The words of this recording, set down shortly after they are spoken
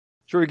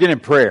So we begin in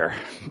prayer.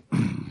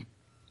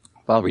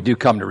 Father, we do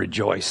come to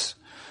rejoice.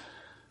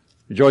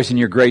 Rejoice in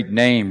your great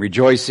name.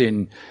 Rejoice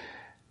in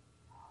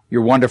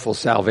your wonderful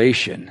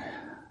salvation.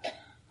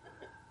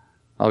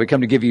 We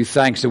come to give you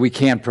thanks that we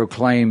can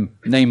proclaim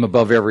name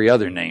above every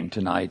other name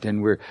tonight.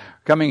 And we're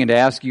coming in to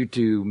ask you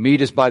to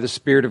meet us by the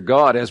Spirit of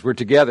God as we're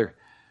together.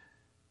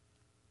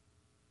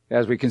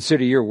 As we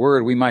consider your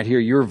word, we might hear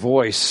your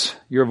voice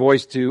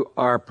to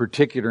our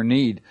particular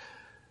need,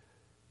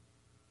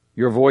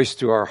 your voice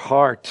to our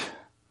heart.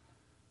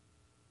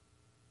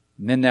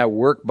 And then that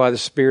work by the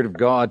Spirit of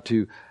God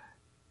to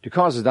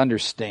cause us to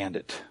understand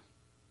it.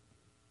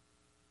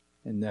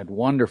 And that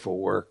wonderful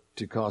work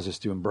to cause us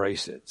to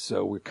embrace it.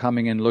 So we're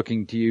coming and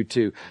looking to you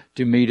to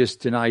meet us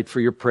tonight for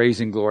your praise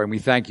and glory. And we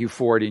thank you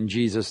for it in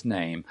Jesus'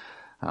 name.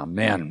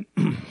 Amen.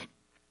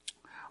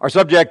 Our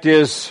subject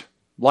is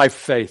life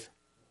of faith.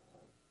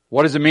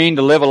 What does it mean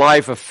to live a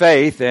life of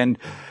faith? And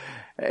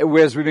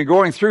as we've been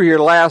going through here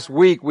last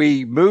week,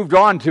 we moved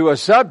on to a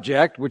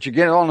subject, which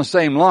again is on the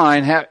same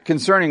line,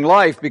 concerning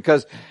life,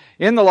 because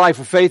in the life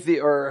of faith,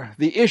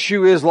 the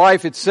issue is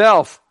life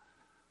itself.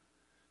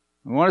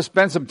 We want to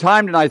spend some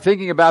time tonight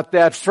thinking about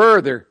that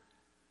further.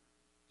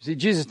 See,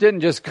 Jesus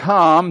didn't just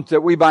come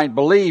that we might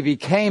believe. He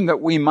came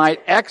that we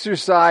might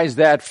exercise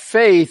that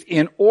faith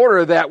in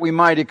order that we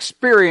might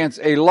experience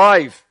a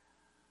life.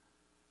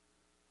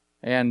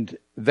 And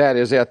that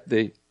is at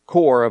the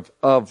core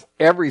of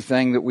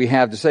everything that we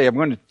have to say. I'm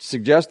going to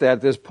suggest that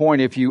at this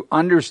point, if you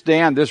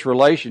understand this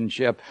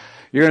relationship,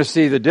 you're going to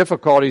see the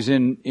difficulties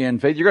in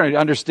faith. You're going to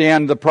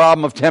understand the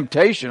problem of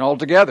temptation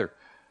altogether.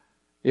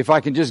 If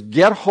I can just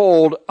get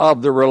hold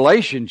of the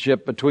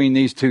relationship between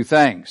these two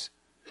things.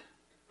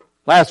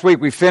 Last week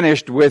we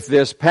finished with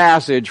this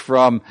passage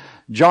from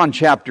John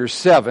chapter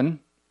 7,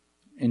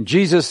 and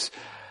Jesus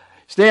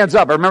stands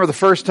up. I remember the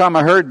first time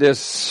I heard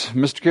this,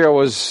 Mr. Carroll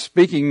was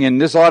speaking in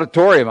this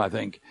auditorium, I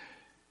think.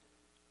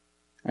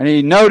 And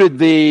he noted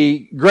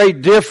the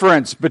great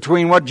difference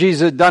between what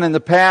Jesus had done in the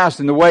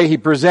past and the way he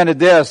presented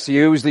this. He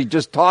usually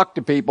just talked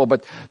to people,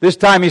 but this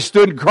time he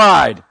stood and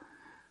cried.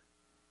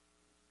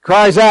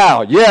 Cries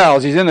out,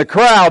 yells, he's in the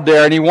crowd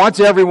there, and he wants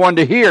everyone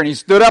to hear, and he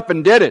stood up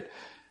and did it.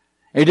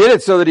 He did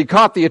it so that he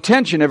caught the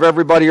attention of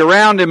everybody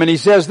around him, and he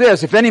says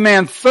this, if any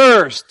man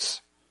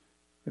thirsts,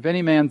 if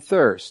anyone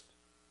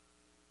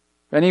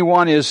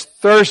is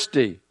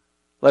thirsty,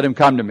 let him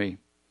come to me.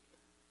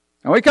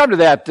 And we come to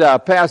that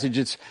passage,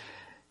 it's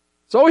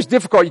always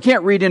difficult. You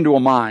can't read into a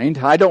mind.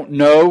 I don't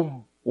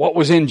know what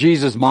was in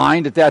Jesus'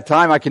 mind at that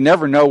time. I can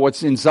never know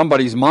what's in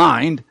somebody's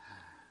mind.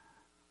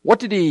 What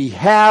did he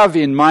have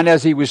in mind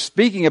as he was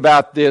speaking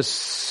about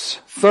this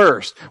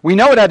thirst? We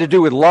know it had to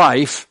do with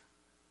life,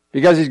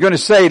 because he's going to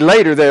say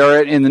later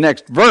there in the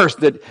next verse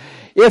that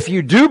if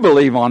you do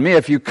believe on me,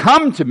 if you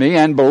come to me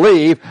and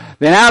believe,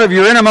 then out of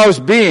your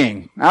innermost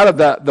being, out of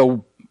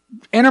the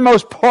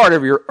innermost part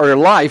of your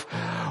life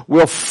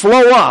will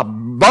flow up,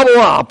 bubble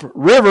up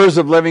rivers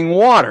of living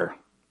water.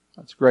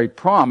 That's a great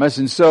promise.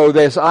 And so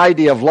this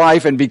idea of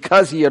life, and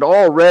because he had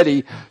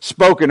already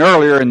spoken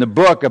earlier in the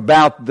book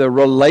about the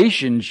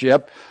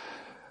relationship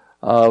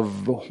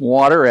of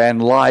water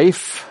and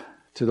life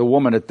to the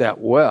woman at that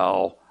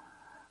well,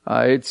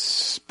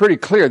 it's pretty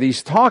clear that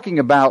he's talking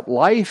about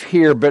life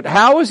here, but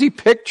how is he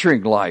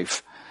picturing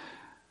life?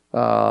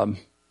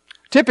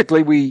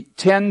 Typically, we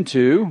tend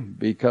to,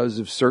 because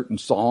of certain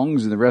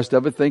songs and the rest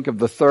of it, think of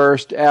the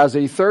thirst as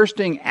a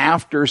thirsting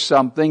after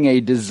something, a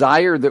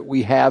desire that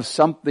we have,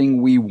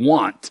 something we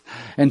want.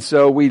 And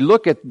so we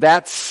look at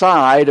that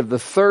side of the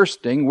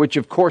thirsting, which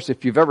of course,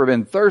 if you've ever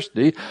been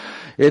thirsty,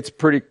 it's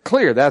pretty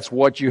clear that's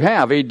what you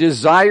have, a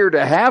desire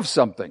to have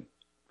something.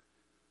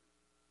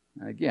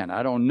 Again,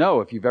 I don't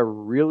know if you've ever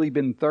really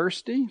been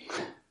thirsty,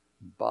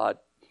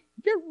 but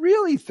you get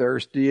really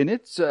thirsty and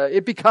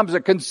it becomes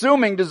a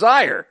consuming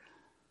desire.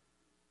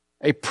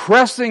 A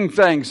pressing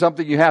thing,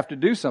 something you have to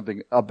do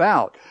something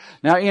about.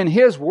 Now, in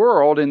his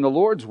world, in the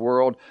Lord's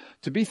world,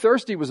 to be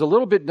thirsty was a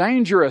little bit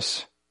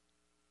dangerous.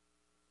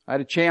 I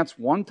had a chance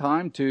one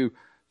time to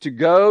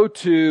go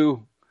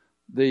to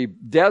the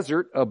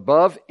desert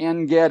above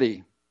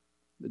En-Gedi.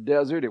 The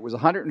desert, it was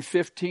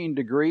 115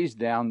 degrees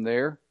down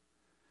there.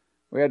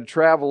 We had to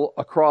travel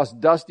across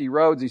dusty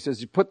roads. He says,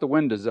 you put the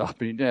windows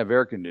up, and he didn't have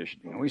air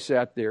conditioning. And we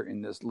sat there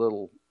in this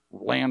little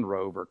Land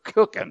Rover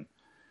cooking.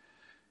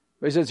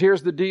 But he says,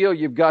 here's the deal.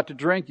 You've got to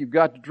drink, you've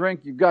got to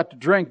drink, you've got to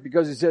drink.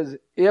 Because he says,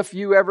 if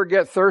you ever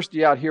get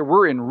thirsty out here,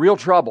 we're in real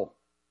trouble.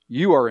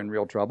 You are in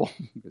real trouble.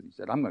 Because he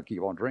said, I'm going to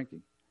keep on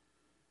drinking.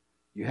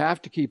 You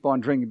have to keep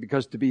on drinking,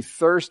 because to be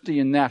thirsty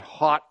in that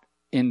hot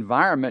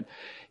environment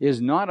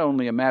is not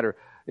only a matter,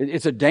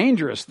 it's a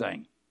dangerous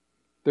thing.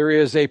 There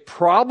is a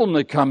problem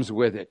that comes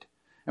with it.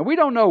 And we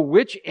don't know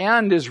which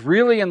end is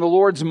really in the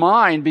Lord's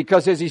mind,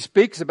 because as he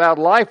speaks about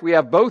life, we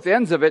have both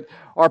ends of it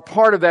are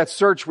part of that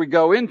search we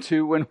go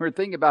into when we're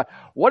thinking about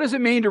what does it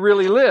mean to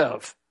really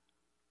live?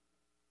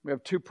 We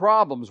have two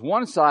problems.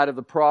 One side of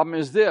the problem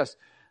is this,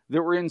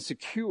 that we're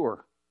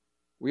insecure.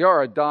 We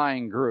are a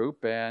dying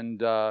group,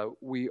 and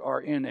we are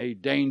in a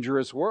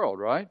dangerous world,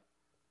 right?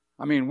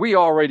 I mean, we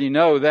already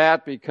know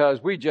that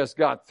because we just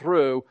got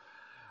through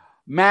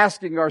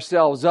masking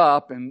ourselves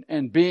up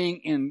and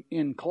being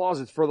in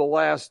closets for the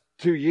last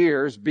 2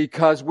 years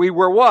because we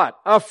were what?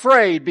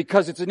 Afraid,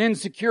 because it's an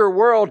insecure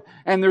world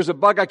and there's a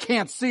bug I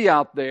can't see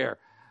out there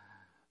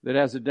that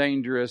has a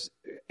dangerous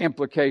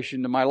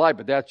implication to my life.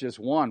 But that's just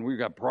one. We've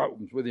got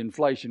problems with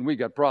inflation. We've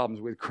got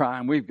problems with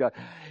crime.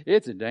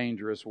 It's a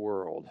dangerous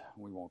world.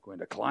 We won't go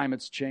into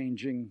climate's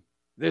changing.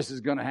 This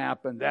is going to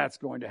happen. That's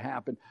going to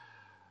happen.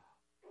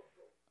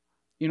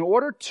 In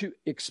order to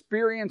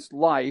experience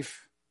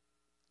life,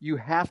 you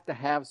have to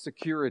have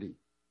security.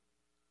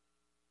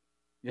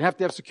 You have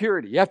to have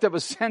security. You have to have a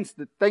sense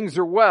that things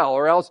are well,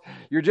 or else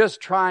you're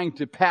just trying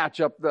to patch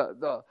up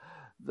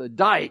the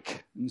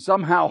dike and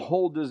somehow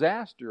hold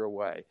disaster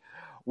away.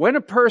 When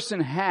a person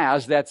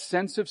has that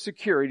sense of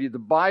security, the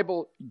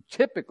Bible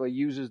typically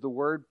uses the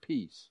word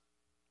peace.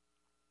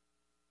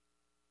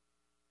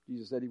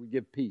 Jesus said he would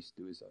give peace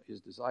to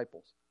his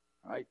disciples,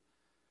 right?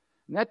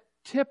 And that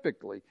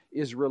typically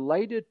is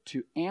related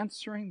to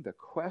answering the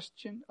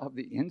question of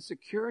the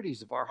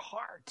insecurities of our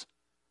heart.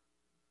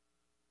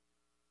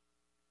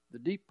 The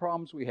deep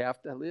problems we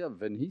have to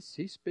live. And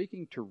he's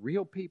speaking to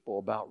real people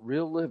about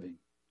real living.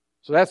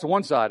 So that's the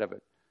one side of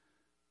it.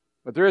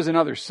 But there is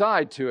another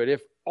side to it.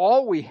 If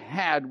all we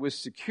had was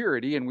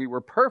security and we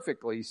were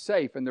perfectly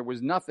safe and there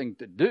was nothing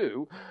to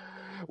do,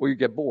 well, you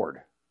get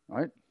bored,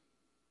 right?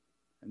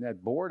 And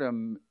that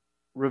boredom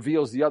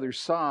reveals the other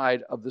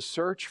side of the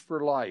search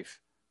for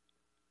life.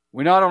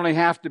 We not only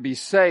have to be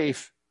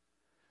safe,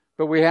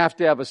 but we have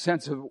to have a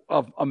sense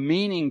of a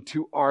meaning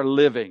to our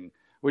living,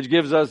 which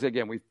gives us,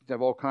 again, we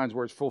have all kinds of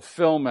words,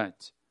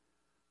 fulfillment,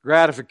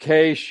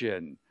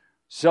 gratification,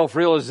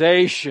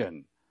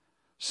 self-realization,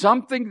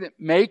 something that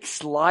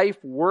makes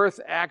life worth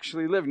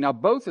actually living. Now,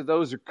 both of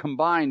those are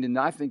combined, and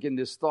I think in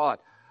this thought,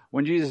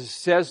 when Jesus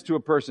says to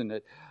a person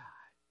that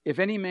if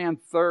any man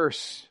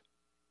thirsts,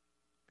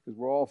 because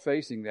we're all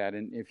facing that,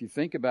 and if you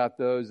think about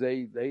those,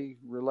 they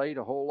relate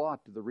a whole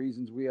lot to the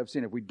reasons we have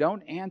sin. If we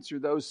don't answer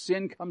those,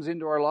 sin comes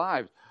into our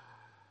lives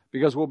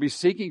because we'll be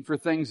seeking for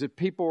things that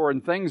people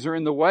and things are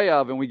in the way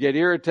of, and we get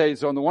irritated.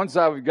 So on the one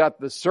side, we've got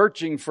the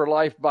searching for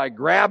life by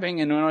grabbing,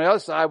 and on the other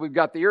side, we've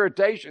got the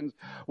irritations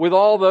with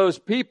all those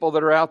people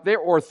that are out there,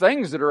 or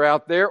things that are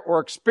out there, or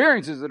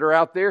experiences that are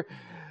out there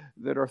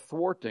that are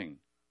thwarting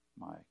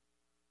my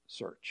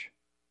search.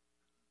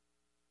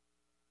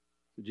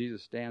 So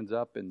Jesus stands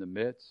up in the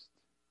midst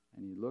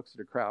and he looks at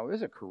the crowd. This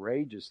is a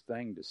courageous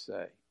thing to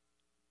say.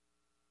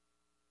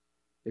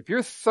 If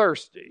you're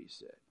thirsty, he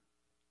said,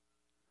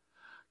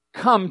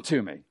 come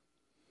to me.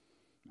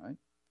 Right?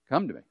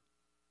 Come to me.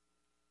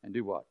 And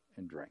do what?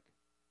 And drink.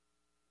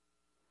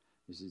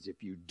 He says,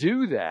 if you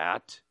do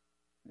that,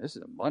 this is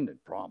an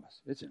abundant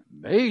promise. It's an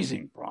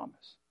amazing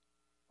promise.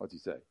 What's he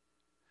say?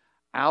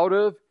 Out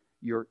of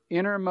your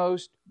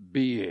innermost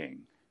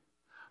being,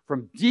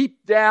 from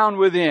deep down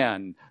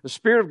within, the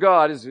Spirit of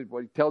God is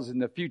what he tells us in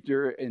the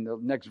future, in the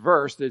next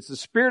verse, that it's the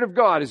Spirit of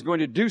God is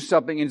going to do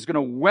something and it's going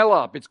to well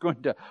up. It's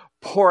going to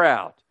pour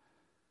out.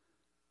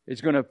 It's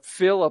going to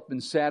fill up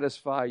and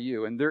satisfy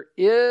you. And there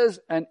is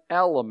an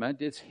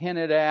element, it's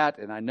hinted at,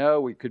 and I know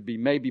we could be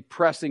maybe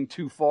pressing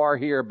too far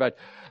here, but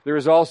there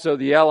is also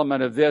the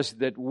element of this,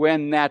 that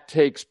when that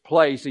takes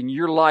place and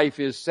your life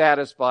is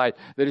satisfied,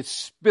 that it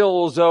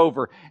spills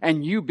over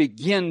and you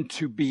begin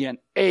to be an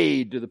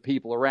aid to the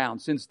people around.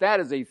 Since that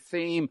is a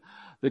theme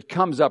that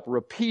comes up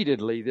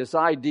repeatedly, this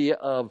idea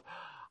of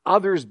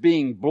others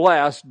being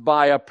blessed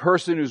by a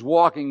person who's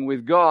walking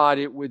with God,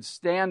 it would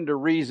stand to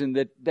reason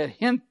that that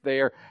hint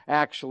there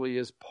actually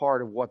is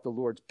part of what the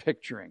Lord's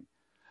picturing.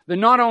 That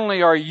not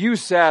only are you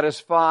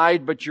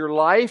satisfied, but your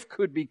life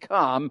could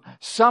become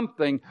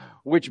something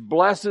which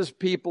blesses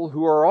people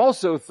who are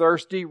also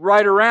thirsty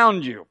right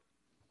around you.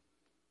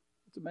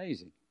 It's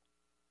amazing.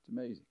 It's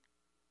amazing.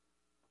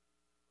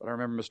 But I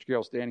remember Mr.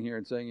 Carroll standing here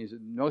and saying, he said,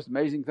 the most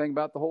amazing thing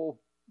about the whole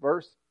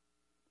verse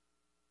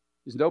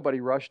is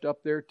nobody rushed up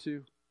there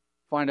to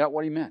find out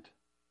what he meant.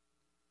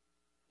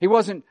 He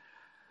wasn't,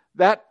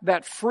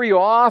 that free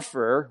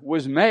offer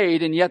was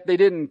made and yet they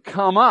didn't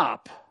come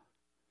up.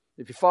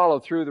 If you follow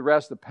through the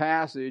rest of the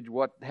passage,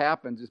 what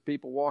happens is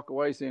people walk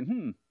away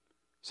saying,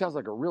 sounds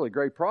like a really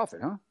great prophet,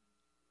 huh?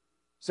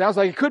 Sounds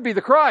like he could be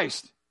the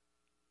Christ.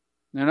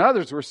 And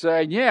others were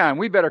saying, yeah, and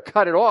we better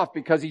cut it off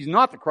because he's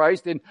not the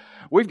Christ and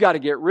we've got to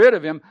get rid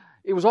of him.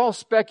 It was all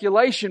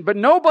speculation, but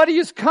nobody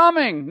is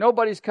coming.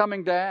 Nobody's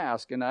coming to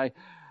ask. And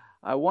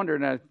I wonder,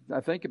 and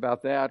I think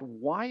about that,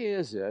 why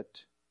is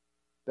it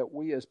that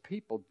we as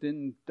people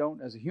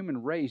don't, as a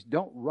human race,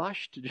 don't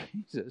rush to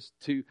Jesus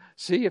to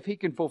see if he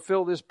can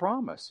fulfill this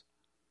promise?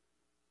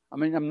 I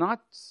mean, I'm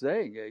not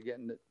saying,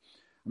 again, that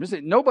I'm just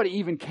saying nobody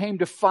even came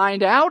to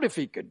find out if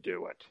he could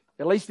do it.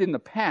 At least in the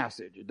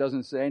passage, it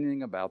doesn't say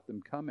anything about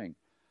them coming.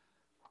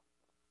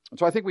 And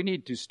so I think we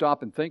need to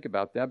stop and think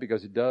about that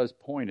because it does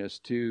point us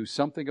to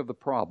something of the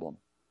problem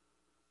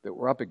that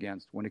we're up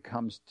against when it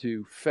comes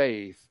to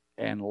faith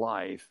and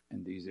life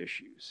and these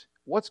issues.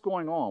 What's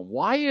going on?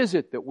 Why is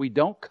it that we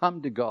don't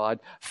come to God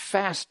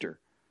faster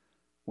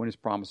when His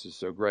promise is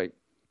so great.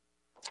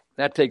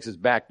 That takes us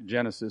back to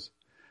Genesis.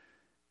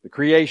 The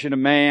creation of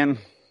man,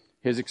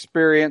 his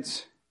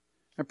experience,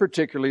 and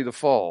particularly the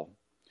fall.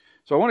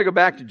 So I want to go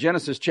back to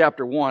Genesis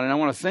chapter 1, and I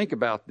want to think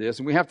about this,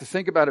 and we have to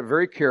think about it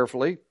very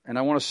carefully, and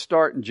I want to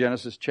start in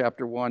Genesis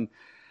chapter 1.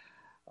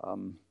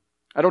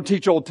 I don't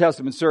teach Old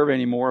Testament survey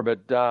anymore,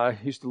 but I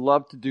used to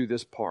love to do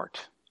this part.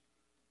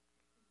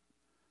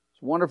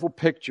 It's a wonderful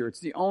picture.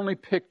 It's the only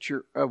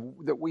picture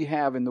that we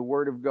have in the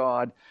Word of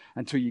God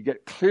until you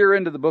get clear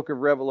into the book of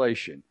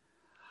Revelation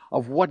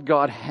of what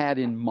God had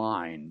in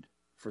mind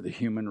for the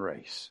human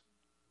race.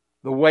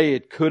 The way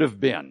it could have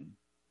been.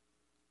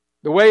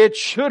 The way it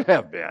should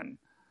have been.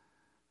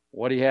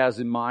 What He has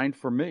in mind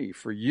for me,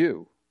 for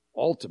you,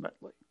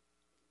 ultimately.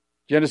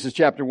 Genesis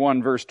chapter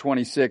 1, verse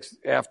 26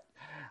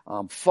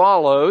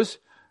 follows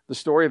the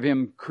story of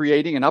Him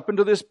creating, and up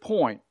until this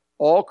point,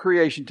 all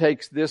creation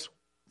takes this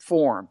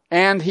form.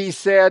 And He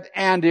said,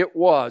 and it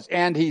was.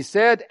 And He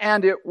said,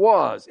 and it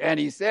was. And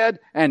He said,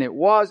 and it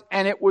was,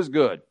 and it was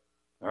good.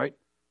 All right?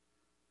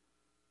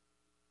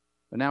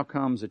 But now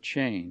comes a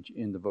change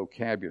in the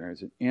vocabulary.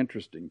 It's an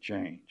interesting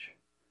change.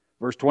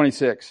 Verse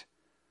 26,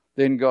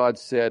 then God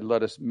said,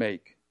 let us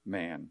make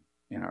man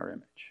in our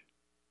image.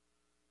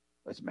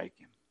 Let's make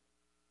him.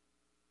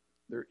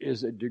 There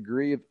is a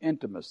degree of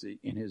intimacy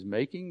in His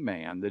making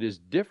man that is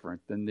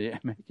different than the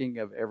making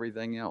of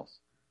everything else.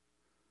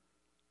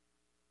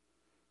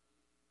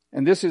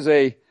 And this is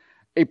a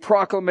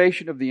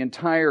proclamation of the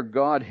entire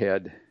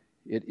Godhead.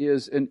 It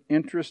is an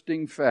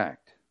interesting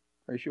fact.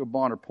 Horatio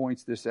Bonner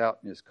points this out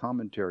in his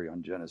commentary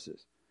on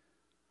Genesis.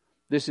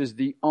 This is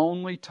the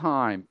only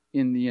time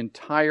in the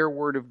entire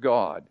Word of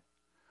God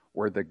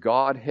where the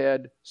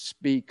Godhead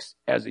speaks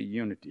as a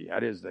unity.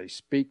 That is, they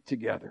speak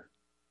together.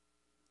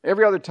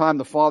 Every other time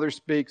the Father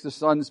speaks, the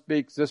Son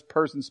speaks, this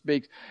person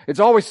speaks. It's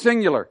always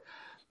singular.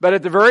 But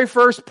at the very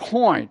first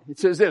point, it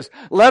says this,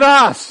 let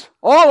us,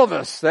 all of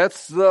us,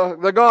 that's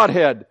the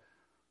Godhead,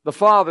 the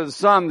Father, the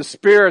Son, the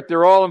Spirit,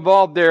 they're all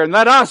involved there. And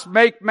let us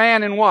make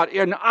man in what?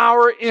 In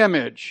our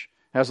image.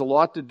 Has a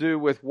lot to do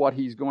with what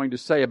He's going to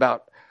say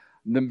about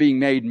them being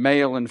made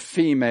male and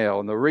female.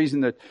 And the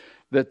reason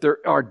that there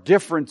are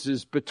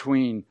differences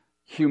between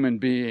human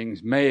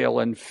beings, male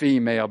and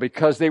female,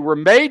 because they were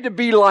made to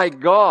be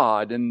like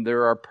God, and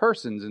there are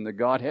persons in the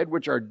Godhead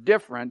which are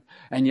different,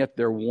 and yet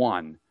they're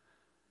one.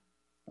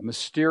 A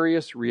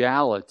mysterious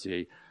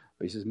reality.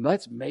 But He says,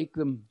 let's make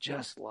them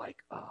just like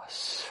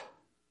us.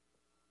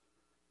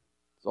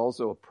 It's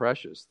also a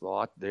precious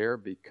thought there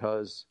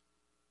because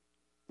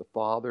the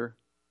Father,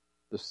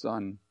 the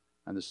Son,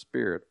 and the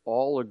Spirit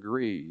all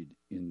agreed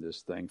in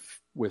this thing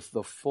with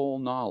the full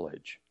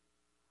knowledge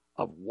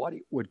of what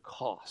it would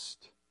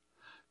cost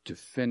to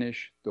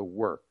finish the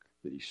work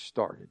that He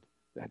started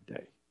that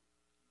day.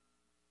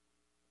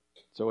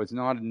 So it's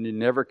not, and you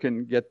never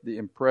can get the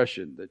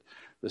impression that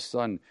the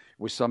Son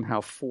was somehow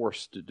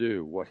forced to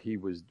do what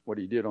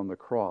He did on the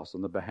cross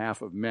on the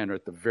behalf of men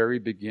at the very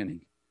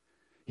beginning.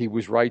 He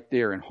was right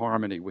there in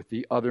harmony with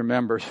the other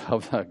members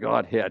of the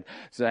Godhead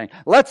saying,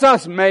 let's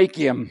us make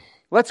him.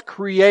 Let's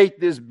create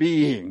this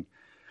being.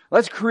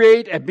 Let's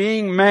create a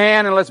being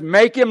man and let's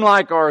make him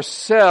like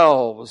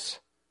ourselves.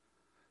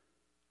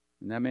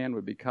 And that man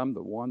would become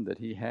the one that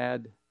he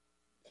had,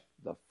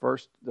 the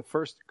first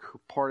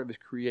part of his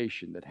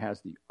creation that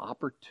has the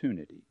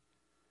opportunity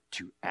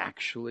to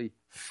actually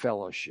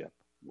fellowship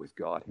with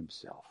God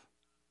himself.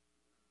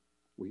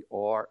 We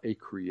are a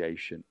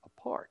creation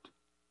apart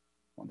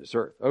on this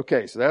earth.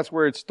 Okay, so that's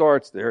where it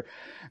starts there.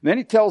 And then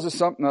he tells us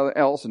something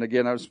else, and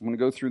again, I just want to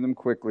go through them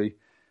quickly. It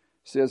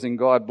says, and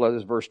God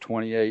blessed, verse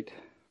 28,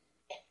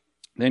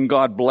 then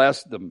God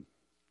blessed them.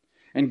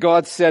 And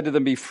God said to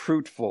them, be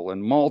fruitful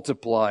and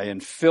multiply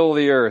and fill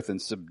the earth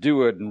and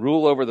subdue it and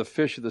rule over the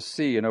fish of the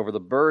sea and over the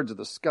birds of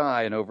the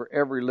sky and over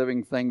every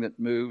living thing that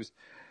moves.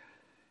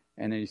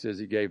 And then he says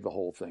he gave the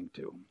whole thing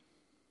to them.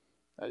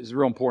 It's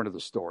real important to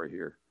the story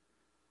here.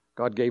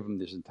 God gave them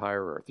this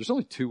entire earth. There's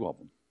only two of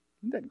them.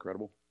 Isn't that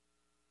incredible?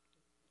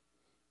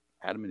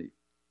 Adam and Eve.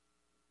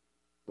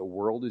 The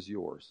world is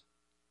yours.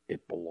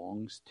 It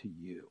belongs to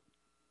you.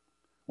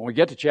 When we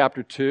get to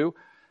chapter 2,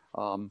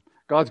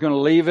 God's going to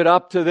leave it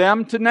up to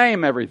them to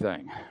name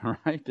everything,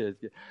 right?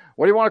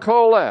 What do you want to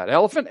call that?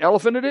 Elephant?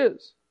 Elephant it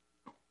is.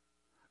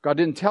 God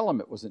didn't tell them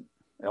it was an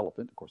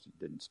elephant. Of course, he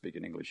didn't speak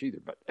in English either,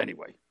 but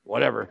anyway,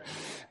 whatever.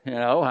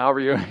 However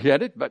you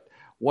get it. But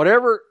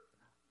whatever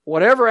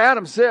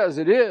Adam says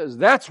it is,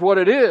 that's what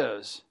it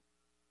is.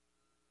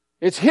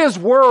 It's his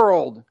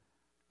world.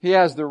 He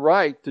has the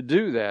right to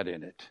do that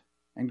in it.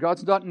 And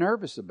God's not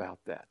nervous about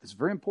that. It's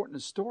very important in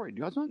the story.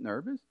 God's not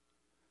nervous.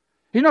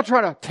 He's not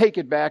trying to take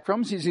it back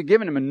from us. He's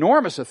given him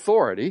enormous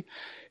authority.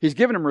 He's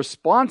given him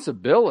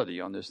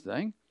responsibility on this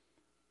thing.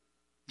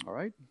 All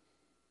right?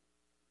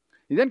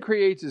 He then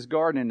creates his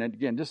garden. And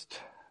again, this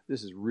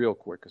is real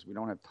quick because we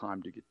don't have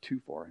time to get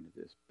too far into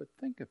this. But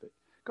think of it.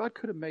 God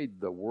could have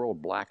made the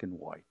world black and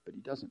white, but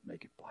he doesn't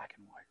make it black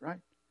and white, right?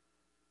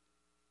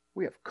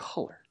 We have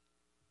color.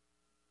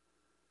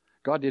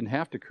 God didn't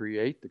have to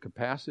create the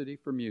capacity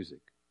for music,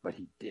 but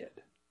he did.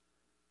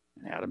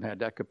 And Adam had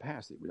that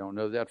capacity. We don't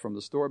know that from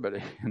the story, but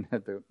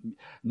the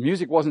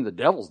music wasn't the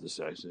devil's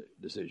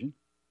decision.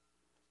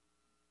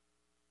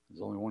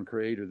 There's only one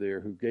creator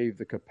there who gave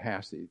the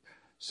capacity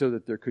so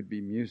that there could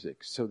be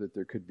music, so that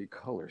there could be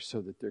color,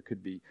 so that there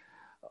could be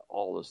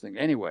all those things.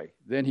 Anyway,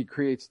 then he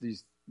creates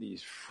these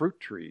fruit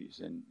trees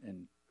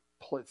and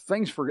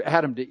things for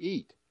Adam to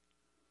eat.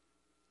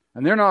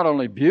 And they're not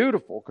only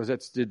beautiful, because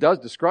it does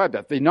describe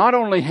that. They not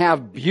only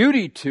have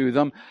beauty to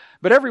them,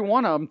 but every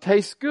one of them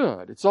tastes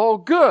good. It's all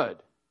good.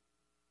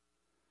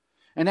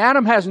 And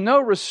Adam has no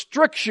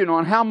restriction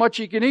on how much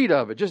he can eat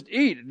of it. Just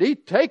eat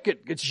it. Take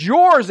it. It's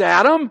yours,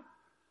 Adam.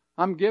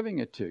 I'm giving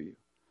it to you.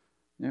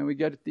 And we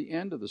get at the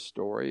end of the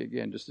story,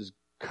 again, just as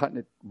cutting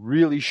it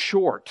really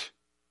short.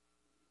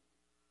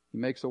 He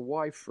makes a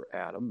wife for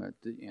Adam at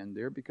the end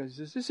there because he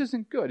says, this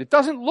isn't good. It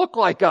doesn't look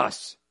like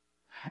us.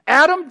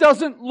 Adam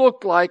doesn't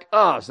look like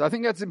us. I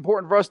think that's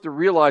important for us to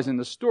realize in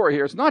the story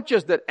here. It's not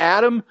just that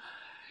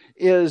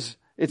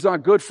it's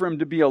not good for him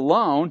to be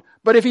alone,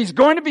 but if he's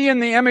going to be in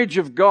the image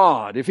of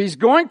God, if he's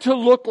going to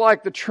look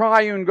like the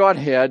triune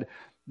Godhead,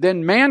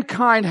 then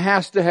mankind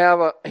has to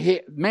have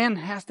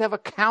a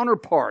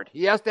counterpart.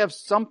 He has to have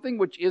something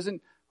which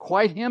isn't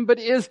quite him, but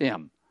is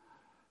him.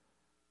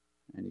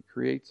 And he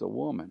creates a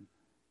woman.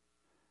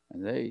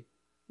 And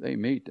they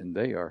meet and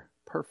they are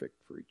perfect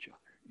for each other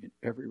in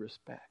every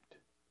respect.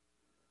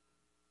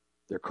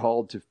 They're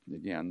called to,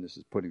 again, this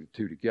is putting the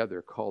two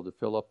together, called to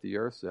fill up the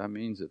earth. So that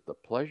means that the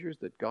pleasures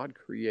that God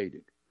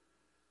created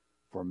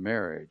for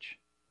marriage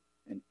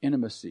and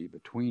intimacy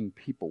between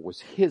people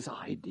was his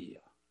idea.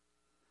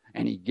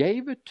 And he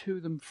gave it to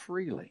them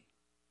freely.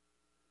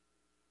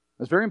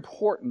 That's very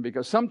important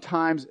because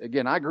sometimes,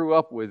 again, I grew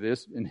up with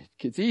this, and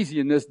it's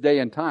easy in this day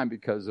and time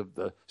because of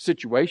the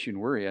situation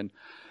we're in,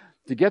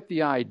 to get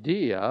the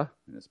idea,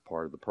 and it's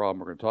part of the problem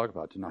we're going to talk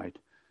about tonight,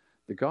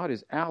 that God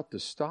is out to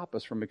stop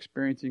us from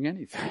experiencing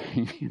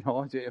anything.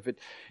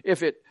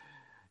 If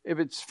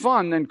it's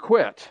fun, then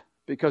quit,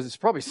 because it's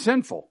probably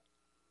sinful.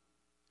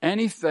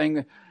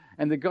 Anything,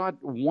 and that God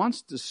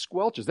wants to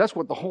squelch us. That's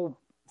what the whole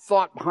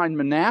thought behind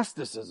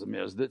monasticism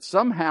is, that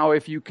somehow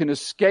if you can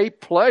escape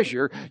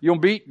pleasure, you'll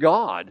beat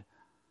God.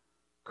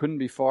 Couldn't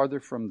be farther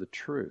from the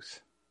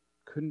truth.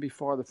 Couldn't be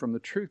farther from the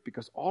truth,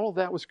 because all of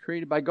that was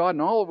created by God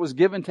and all of it was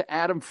given to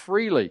Adam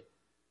freely.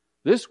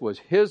 This was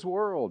his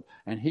world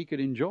and he could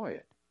enjoy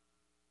it.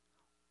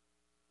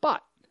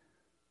 But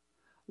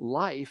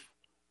life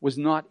was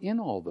not in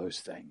all those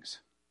things.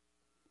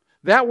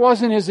 That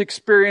wasn't his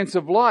experience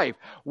of life.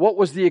 What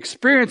was the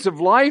experience of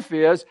life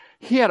is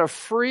he had a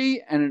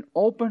free and an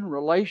open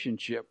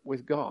relationship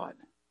with God.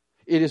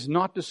 It is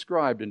not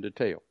described in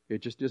detail.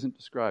 It just isn't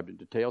described in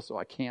detail, so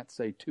I can't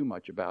say too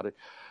much about it.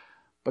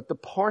 But the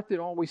part that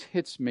always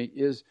hits me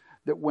is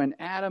that when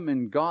Adam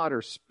and God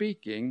are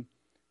speaking,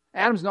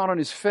 Adam's not on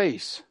his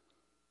face.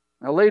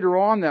 Now later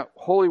on, that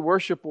holy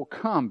worship will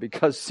come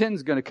because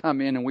sin's going to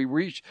come in, and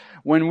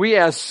when we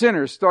as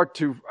sinners start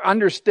to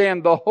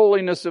understand the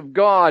holiness of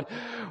God,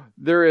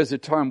 there is a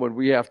time when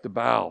we have to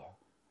bow.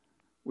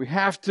 We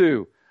have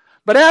to.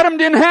 But Adam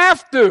didn't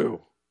have to.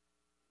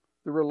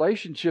 The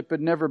relationship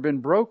had never been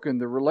broken.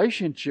 The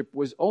relationship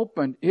was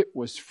open. It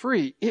was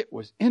free. It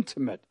was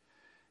intimate.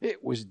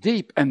 It was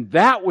deep. And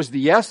that was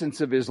the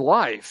essence of his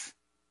life.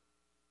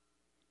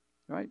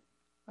 Right?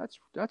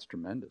 That's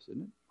tremendous,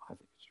 isn't it? I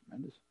think it's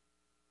tremendous.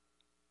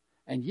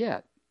 And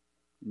yet,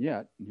 and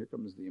here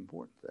comes the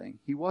important thing,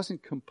 he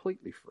wasn't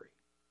completely free.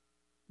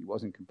 He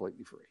wasn't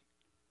completely free.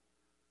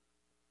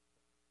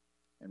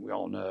 And we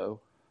all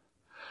know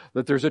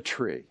that there's a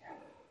tree.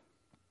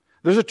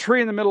 There's a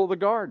tree in the middle of the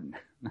garden.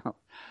 Now,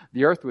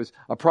 the earth was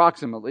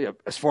approximately,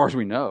 as far as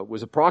we know,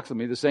 was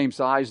approximately the same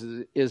size as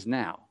it is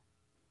now.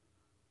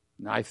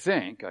 Now, I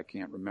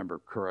can't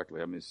remember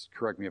correctly,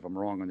 correct me if I'm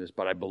wrong on this,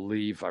 but I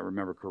believe I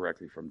remember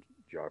correctly from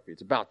geography,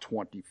 it's about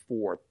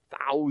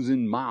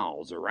 24,000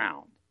 miles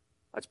around.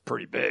 That's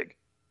pretty big.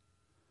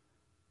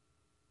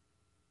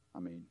 I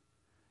mean,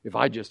 if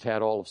I just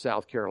had all of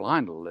South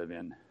Carolina to live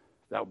in,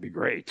 that would be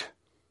great.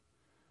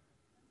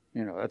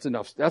 That's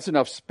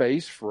enough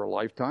space for a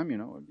lifetime,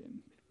 again,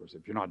 of course,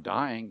 if you're not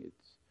dying,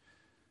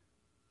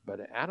 but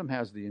Adam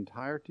has the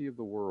entirety of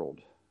the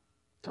world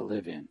to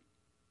live in.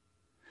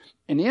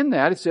 And in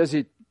that, it says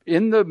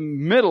in the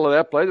middle of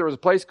that place, there was a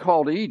place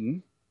called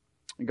Eden,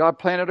 and God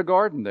planted a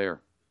garden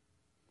there.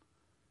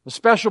 A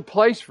special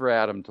place for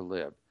Adam to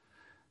live.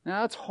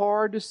 Now, it's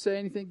hard to say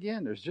anything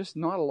again. There's just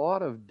not a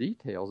lot of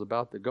details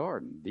about the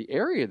garden. The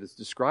area that's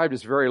described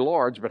is very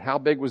large, but how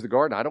big was the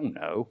garden? I don't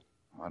know.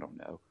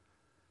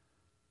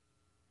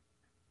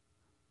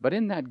 But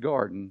in that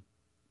garden,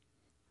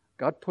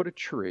 God put a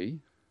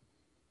tree.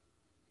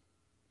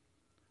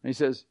 And he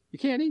says, you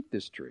can't eat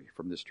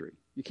from this tree.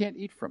 You can't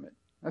eat from it.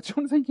 That's the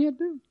only thing you can't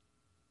do.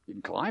 You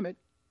can climb it.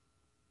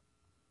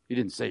 He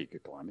didn't say you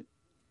could climb it.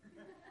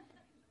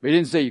 But he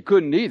didn't say you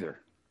couldn't either.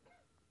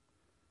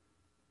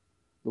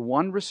 The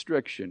one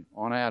restriction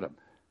on Adam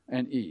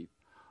and Eve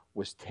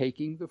was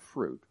taking the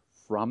fruit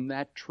from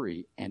that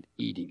tree and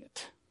eating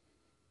it.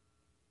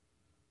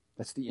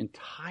 That's the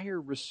entire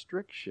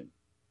restriction.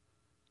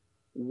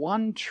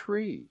 One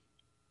tree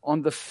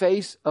on the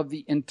face of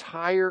the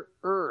entire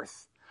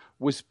earth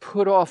was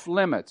put off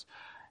limits.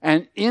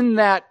 And in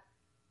that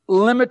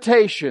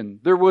limitation,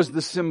 there was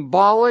the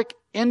symbolic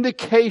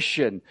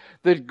indication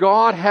that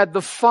God had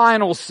the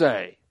final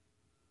say.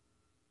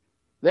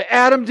 That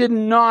Adam did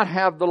not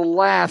have the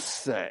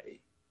last say.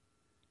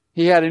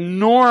 He had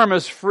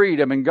enormous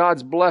freedom and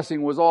God's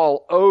blessing was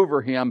all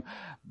over him,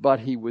 but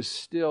he was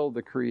still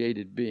the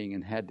created being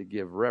and had to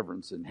give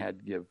reverence and had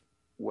to give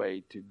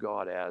way to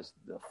God as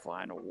the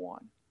final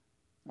one.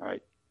 All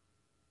right.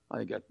 I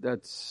think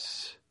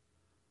that's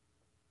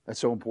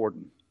so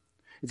important.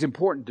 It's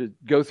important to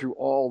go through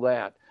all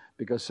that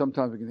because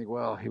sometimes we can think,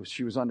 well,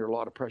 she was under a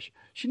lot of pressure.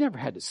 She never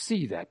had to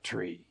see that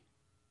tree.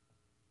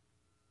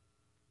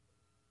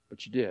 But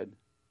she did.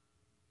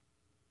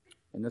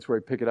 And that's where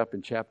we pick it up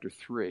in chapter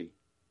 3.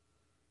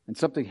 And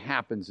something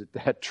happens at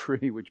that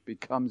tree which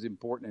becomes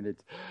important. And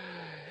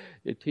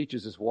it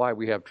teaches us why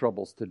we have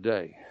troubles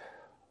today.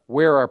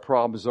 Where our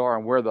problems are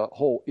and where the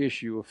whole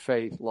issue of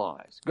faith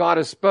lies. God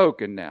has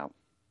spoken now.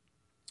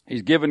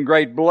 He's given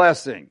great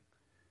blessing.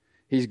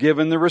 He's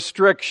given the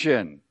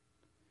restriction.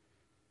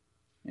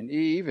 And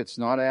Eve, it's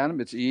not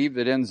Adam, it's Eve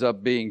that ends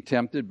up being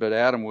tempted, but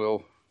Adam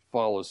will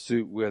follow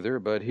suit with her.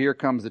 But here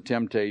comes the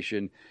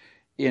temptation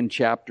in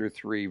chapter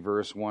 3,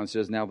 verse 1. It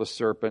says, now the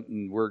serpent,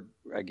 and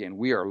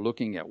we are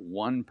looking at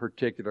one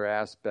particular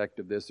aspect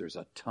of this. There's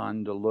a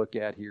ton to look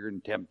at here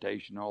in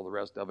temptation, all the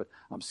rest of it.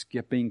 I'm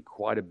skipping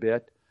quite a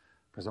bit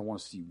because I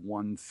want to see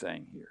one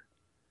thing here.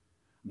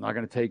 I'm not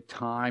going to take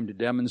time to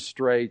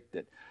demonstrate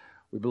that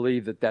we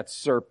believe that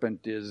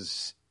serpent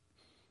he's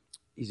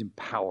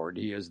empowered.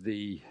 He is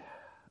the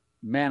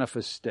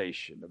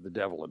manifestation of the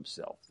devil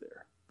himself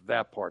there.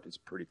 That part is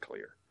pretty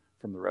clear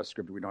from the rest of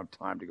Scripture. We don't have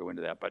time to go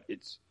into that, but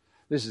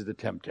this is the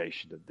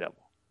temptation of the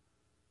devil.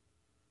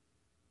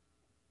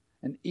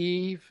 And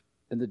Eve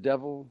and the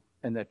devil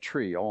and that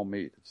tree all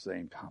meet at the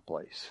same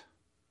place.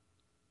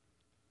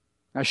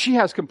 Now, she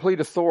has complete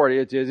authority.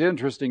 It is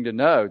interesting to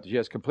note she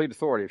has complete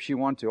authority. If she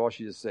wanted to, all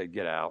she just said,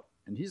 get out.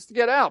 And he's to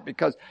get out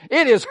because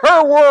it is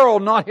her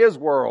world, not his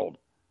world.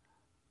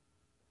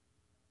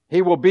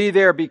 He will be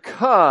there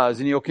and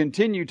he'll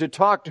continue to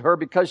talk to her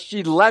because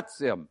she lets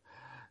him,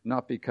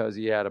 not because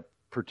he had a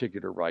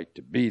particular right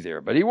to be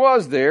there. But he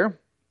was there,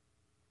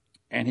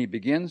 and he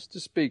begins to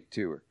speak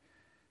to her.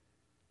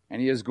 And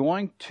he is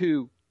going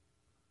to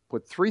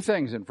put 3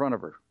 things in front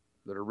of her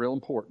that are real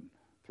important.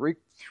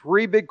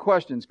 Three big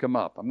questions come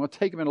up. I'm going to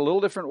take them in a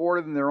little different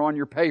order than they're on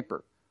your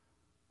paper.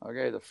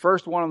 Okay, the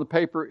first one on the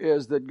paper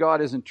is that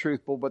God isn't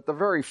truthful, but the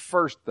very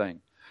first thing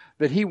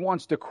that he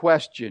wants to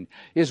question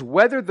is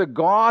whether the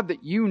God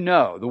that you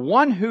know, the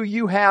one who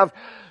you have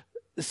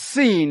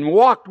seen,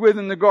 walked with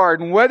in the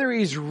garden, whether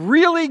he's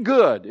really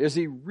good. Is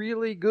he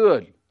really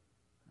good?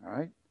 All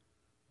right.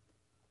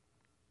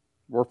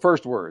 Well,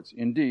 first words,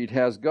 indeed,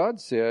 has God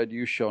said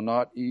you shall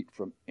not eat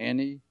from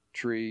any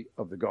tree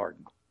of the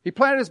garden? He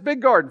planted this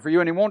big garden for you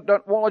and he won't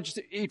let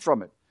you eat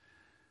from it.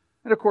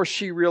 And of course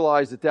she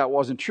realized that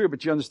wasn't true,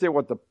 but you understand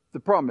what the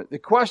problem is. The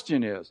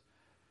question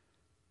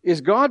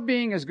is God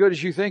being as good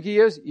as you think he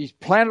is? He's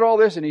planted all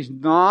this and he's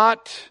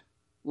not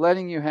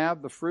letting you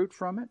have the fruit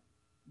from it?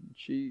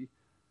 She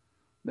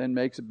then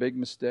makes a big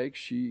mistake.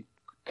 She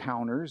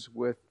counters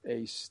with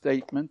a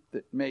statement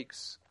that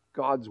makes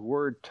God's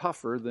word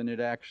tougher than it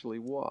actually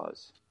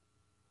was.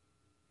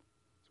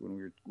 So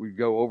when we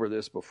go over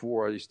this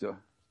before, I used to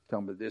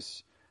tell them that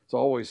it's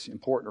always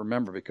important to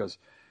remember because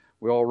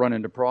we all run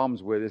into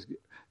problems with this. The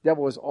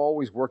devil is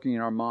always working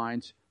in our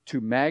minds to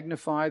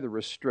magnify the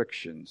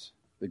restrictions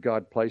that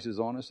God places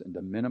on us and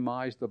to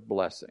minimize the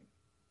blessing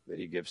that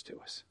he gives to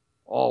us.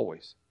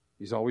 Always.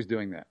 He's always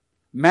doing that.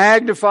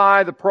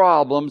 Magnify the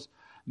problems,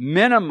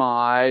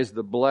 minimize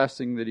the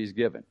blessing that he's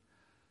given.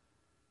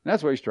 And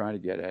that's what he's trying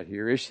to get at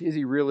here. Is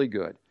he really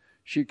good?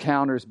 She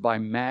counters by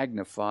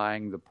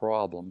magnifying the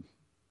problem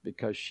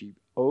because she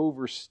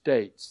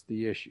overstates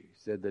the issue.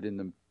 She said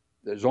that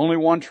there's only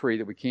one tree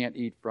that we can't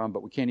eat from,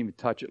 but we can't even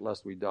touch it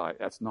lest we die.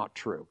 That's not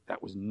true.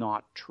 That was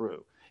not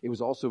true. It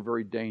was also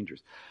very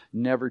dangerous.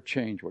 Never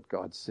change what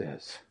God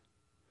says.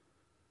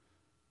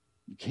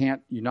 You're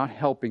not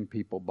helping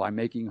people by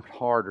making it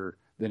harder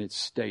than it's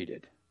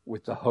stated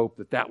with the hope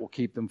that will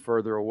keep them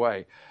further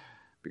away.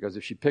 Because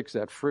if she picks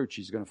that fruit,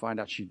 she's going to find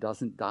out she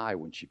doesn't die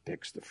when she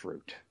picks the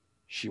fruit.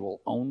 She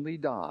will only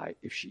die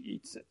if she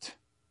eats it.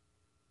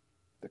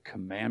 The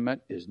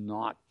commandment is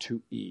not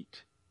to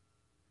eat.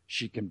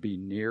 She can be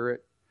near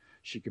it.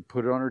 She could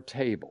put it on her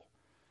table.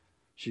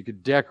 She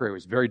could decorate.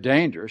 It's very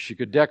dangerous. She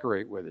could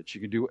decorate with it. She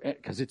could do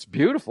it because it's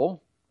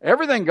beautiful.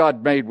 Everything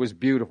God made was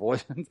beautiful.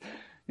 You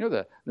know,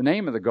 the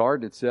name of the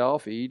garden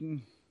itself,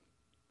 Eden,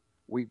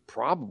 we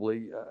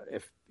probably,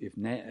 if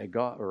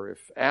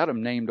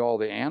Adam named all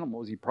the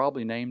animals, he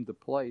probably named the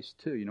place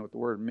too. You know what the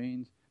word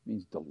means? It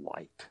means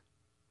delight.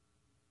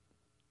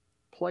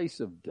 Place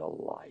of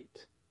delight.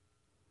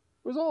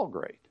 It was all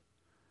great.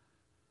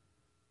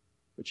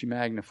 But she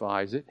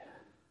magnifies it.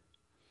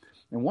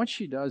 And once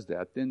she does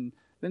that, then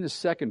Then the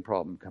second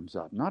problem comes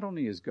up. Not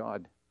only is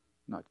God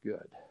not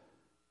good,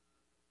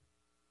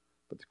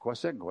 but the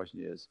second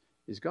question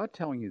is God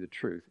telling you the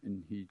truth?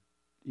 And he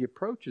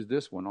approaches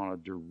this one on a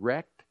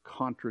direct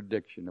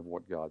contradiction of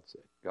what God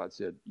said. God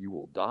said, you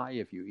will die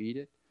if you eat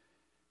it.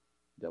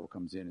 The devil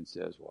comes in and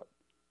says what?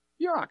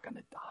 You're not going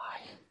to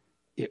die.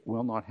 It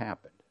will not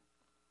happen.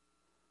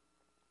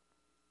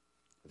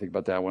 I think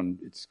about that one.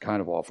 It's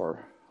kind of off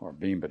our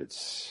beam, but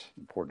it's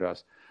important to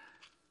us.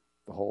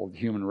 The whole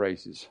human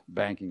race is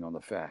banking on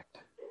the fact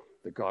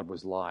that God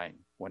was lying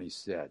when he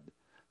said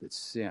that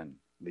sin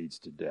leads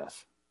to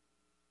death.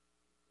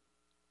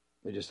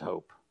 They just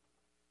hope.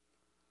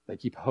 They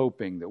keep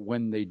hoping that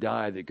when they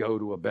die, they go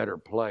to a better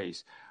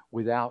place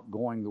without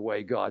going the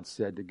way God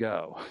said to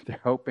go. They're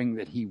hoping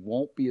that he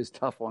won't be as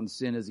tough on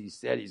sin as he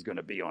said he's going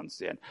to be on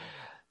sin.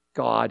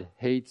 God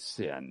hates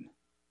sin.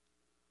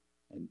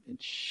 And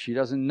she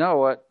doesn't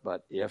know it,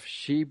 but if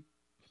she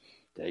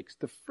takes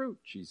the fruit,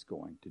 she's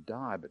going to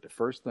die. But the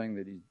first thing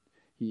that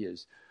he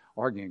is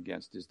arguing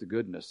against is the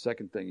goodness.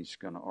 Second thing he's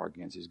going to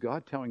argue against is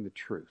God telling the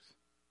truth.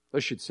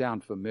 Those should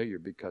sound familiar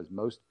because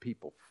most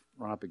people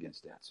run up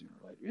against that sooner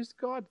or later. Is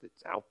God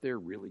that's out there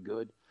really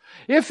good?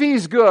 If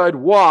he's good,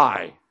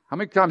 why? How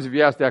many times have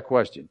you asked that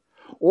question?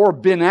 Or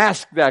been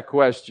asked that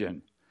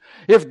question?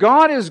 If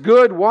God is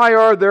good, why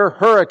are there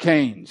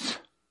hurricanes?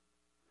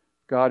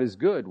 God is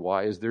good,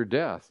 why is there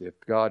death? If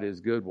God is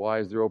good, why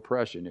is there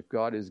oppression? If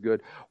God is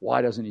good,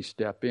 why doesn't he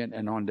step in?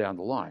 And on down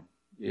the line.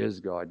 Is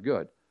God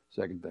good?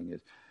 Second thing is,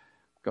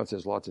 God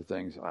says lots of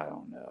things, I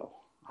don't know.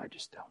 I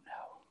just don't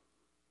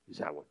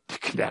know.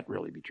 Can that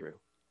really be true?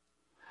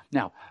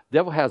 Now, the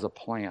devil has a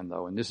plan,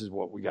 though, and this is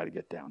what we got to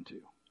get down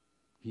to.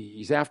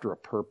 He's after a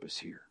purpose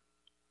here.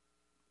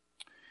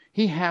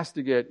 He has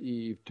to get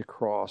Eve to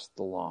cross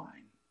the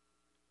line.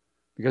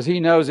 Because he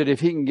knows that if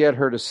he can get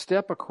her to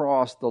step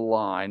across the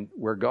line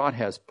where God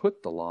has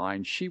put the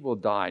line, she will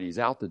die, and he's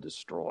out to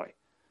destroy.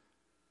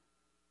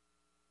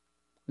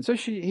 And so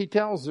he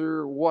tells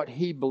her what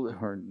he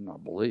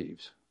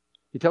believes.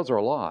 He tells her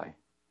a lie.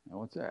 Now,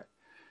 what's that?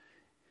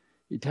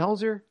 He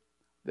tells her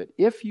that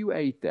if you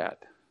ate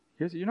that,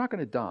 you're not going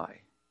to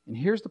die. And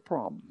here's the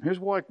problem. Here's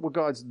what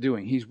God's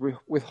doing. He's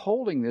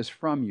withholding this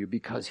from you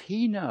because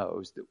he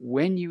knows that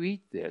when you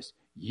eat this,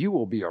 you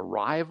will be a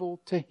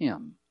rival to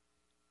him.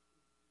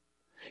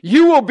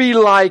 You will be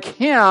like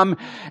him,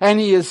 and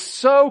he is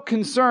so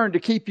concerned to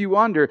keep you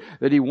under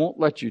that he won't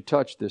let you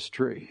touch this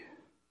tree.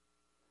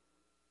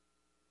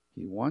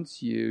 He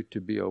wants you to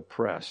be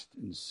oppressed,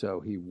 and so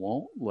he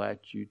won't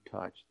let you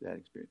touch that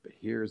experience. But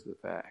here's the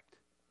fact.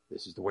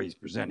 This is the way he's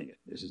presenting it.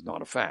 This is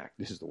not a fact.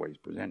 This is the way he's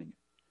presenting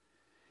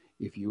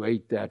it. If you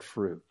ate that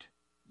fruit,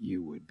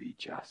 you would be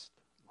just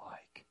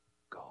like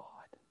God.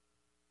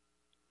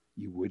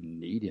 You wouldn't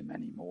need him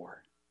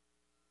anymore.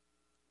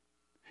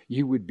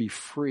 You would be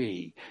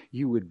free.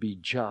 You would be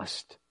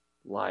just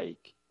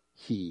like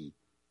he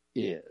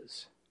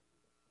is.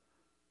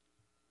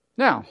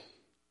 Now,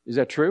 is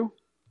that true?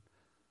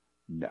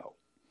 No,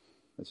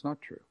 that's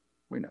not true.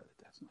 We know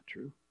that that's not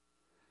true.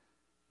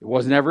 It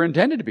wasn't ever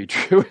intended to be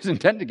true. It was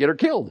intended to get her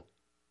killed.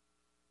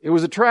 It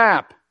was a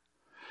trap.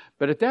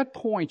 But at that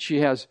point,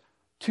 she has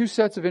two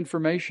sets of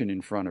information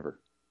in front of her.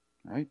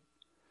 Right?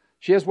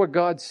 She has what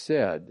God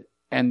said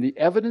and the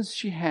evidence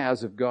she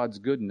has of God's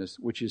goodness,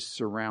 which is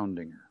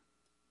surrounding her.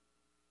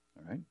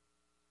 All right?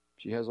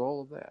 She has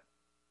all of that.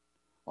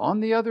 On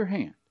the other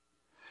hand,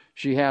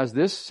 she has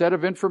this set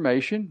of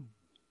information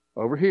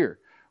over here,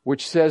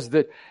 which says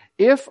that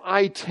if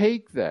I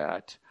take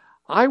that,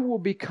 I will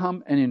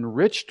become an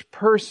enriched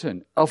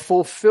person, a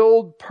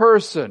fulfilled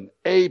person,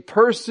 a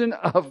person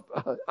of,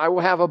 I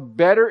will have a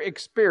better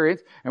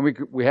experience, and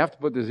we have to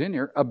put this in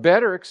here, a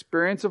better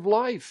experience of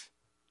life.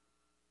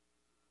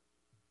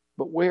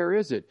 But where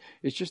is it?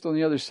 It's just on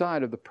the other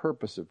side of the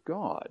purpose of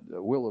God,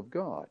 the will of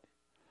God.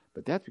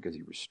 But that's because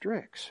he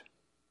restricts.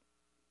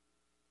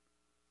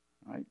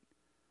 Right?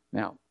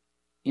 Now,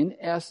 in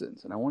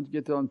essence, and I want to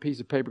get that on a piece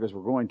of paper because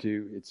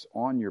it's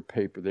on your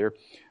paper there,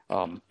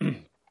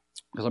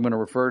 because I'm going to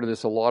refer to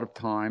this a lot of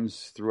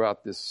times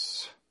throughout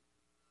this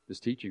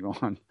teaching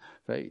on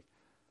faith.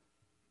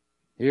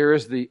 Here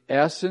is the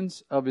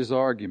essence of his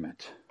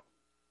argument.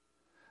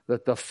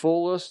 That the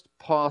fullest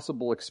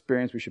possible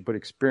experience, we should put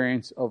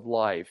experience of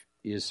life,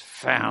 is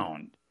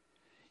found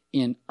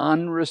in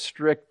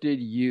unrestricted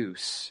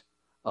use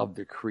of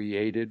the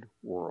created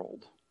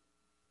world.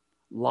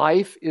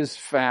 Life is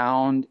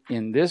found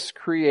in this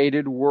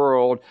created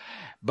world,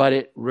 but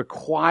it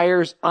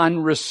requires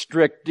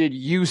unrestricted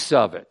use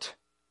of it.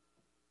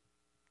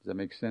 Does that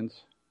make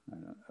sense?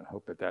 I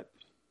hope that...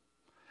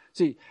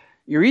 See,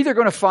 you're either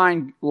going to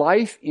find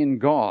life in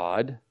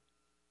God,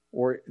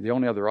 or the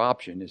only other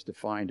option is to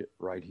find it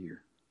right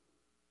here.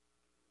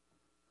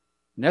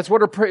 And that's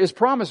what his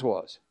promise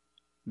was.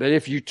 That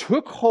if you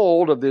took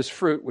hold of this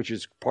fruit, which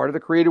is part of the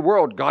created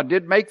world, God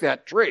did make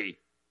that tree.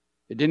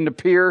 It didn't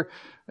appear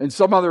in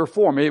some other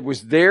form. It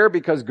was there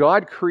because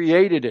God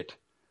created it.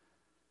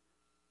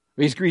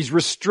 He's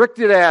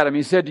restricted Adam.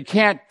 He said, you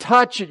can't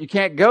touch it. You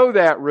can't go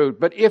that route.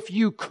 But if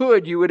you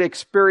could, you would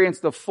experience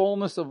the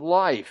fullness of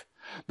life.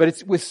 But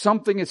it's with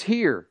something that's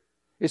here.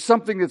 It's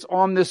something that's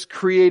on this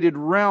created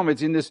realm.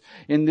 It's in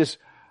this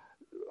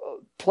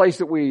place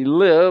that we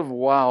live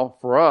while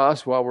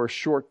we're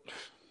shortly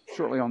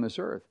on this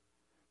earth.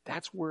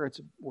 That's where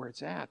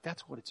it's at.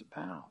 That's what it's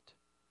about.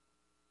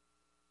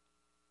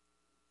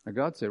 Now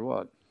God said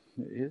what?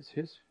 He's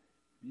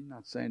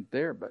not saying it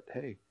there, but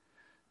hey,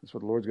 that's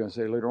what the Lord's going to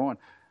say later on.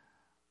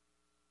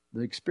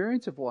 The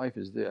experience of life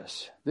is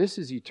this. This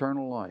is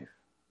eternal life,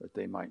 that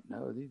they might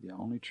know thee, the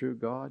only true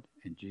God,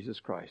 and Jesus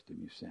Christ whom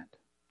you sent.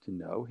 To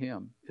know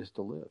him is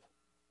to live.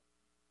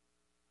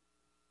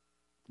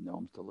 To know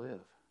him is to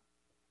live.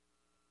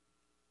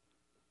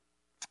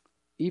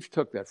 Eve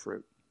took that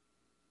fruit.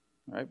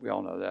 Right? We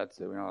all know that.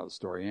 So we know how the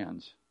story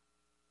ends.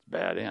 It's a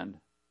bad end.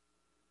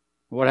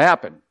 What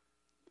happened?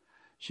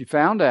 She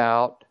found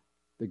out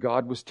that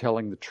God was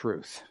telling the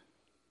truth.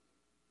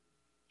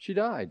 She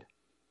died.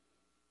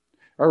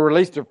 Or at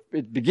least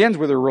it begins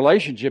with her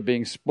relationship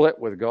being split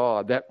with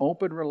God. That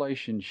open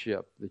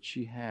relationship that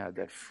she had,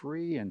 that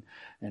free and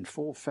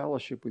full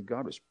fellowship with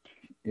God,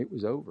 it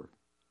was over.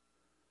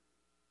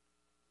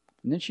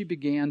 And then she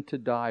began to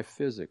die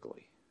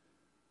physically.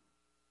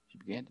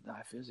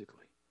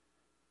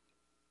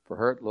 For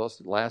her, it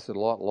lasted a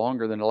lot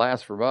longer than it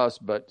lasts for us,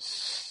 but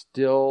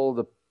still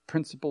the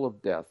principle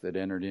of death that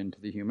entered into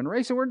the human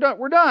race. And we're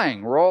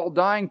dying. We're all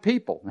dying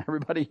people.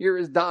 Everybody here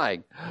is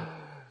dying.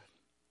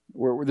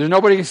 There's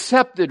nobody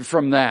accepted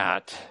from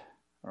that.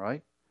 All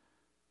right?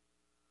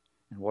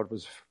 And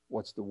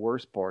what's the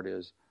worst part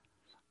is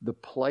the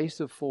place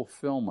of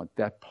fulfillment,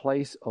 that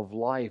place of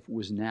life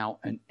was now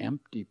an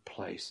empty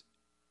place.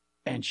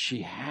 And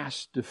she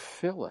has to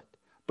fill it.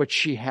 But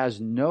she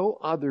has no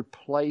other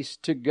place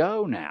to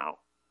go now.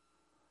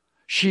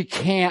 She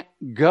can't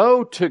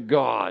go to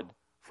God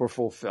for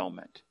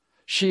fulfillment.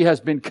 She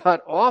has been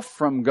cut off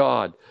from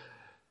God.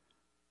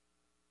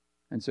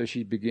 And so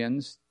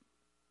the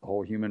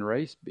whole human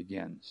race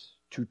begins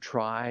to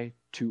try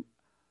to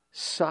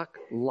suck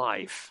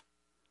life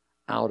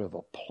out of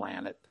a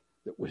planet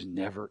that was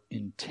never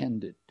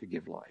intended to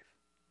give life.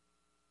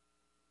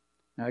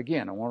 Now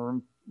again, I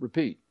want to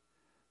repeat.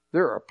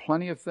 There are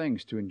plenty of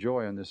things to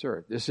enjoy on this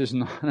earth. This is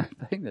not a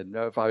thing that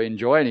if I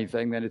enjoy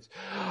anything, then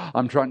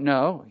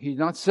no, he's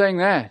not saying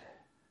that.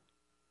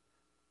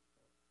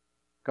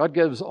 God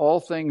gives all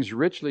things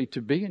richly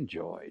to be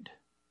enjoyed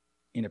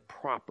in a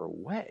proper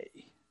way,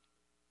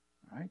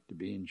 right? To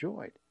be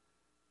enjoyed.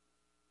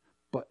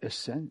 But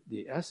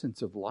the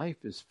essence of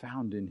life is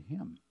found in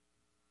him.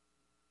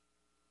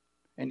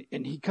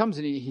 And he comes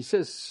and he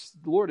says,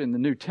 the Lord in the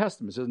New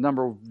Testament says a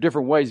number of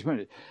different ways.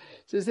 He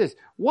says this,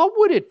 what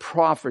would it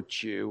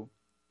profit you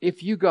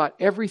if you got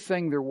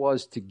everything there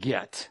was to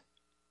get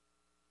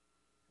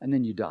and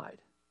then you died?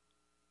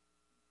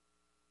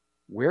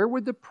 Where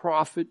would the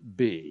profit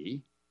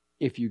be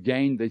if you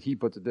gained, he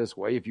puts it this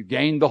way, if you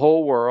gained the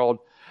whole world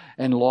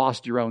and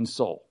lost your own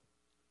soul?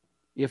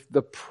 If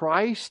the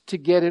price to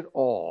get it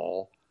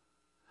all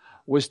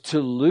was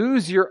to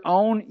lose your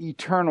own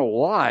eternal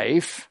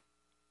life,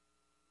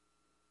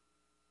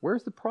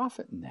 where's the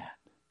profit in that?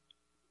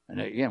 And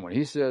again, when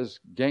he says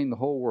gain the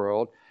whole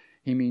world,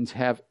 he means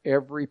have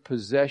every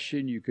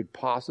possession you could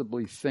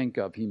possibly think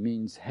of. He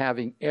means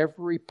having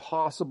every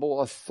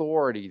possible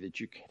authority that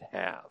you could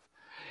have.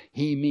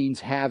 He means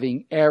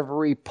having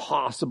every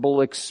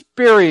possible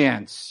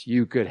experience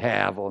you could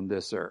have on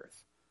this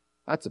earth.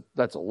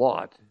 That's a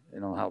lot. I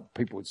don't know how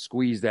people would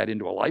squeeze that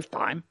into a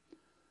lifetime.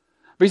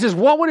 But he says,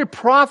 what would it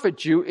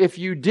profit you if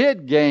you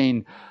did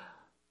gain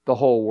the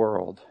whole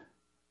world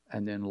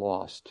and then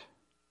lost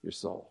your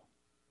soul?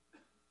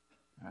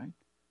 Right?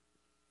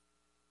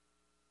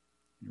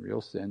 In a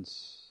real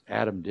sense,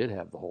 Adam did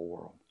have the whole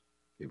world.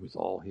 It was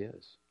all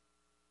his.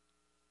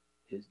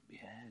 His to be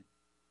had.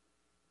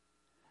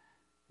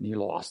 And he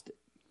lost it.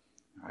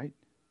 Right?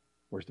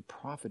 Where's the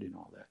profit in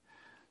all that?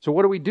 So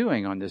what are we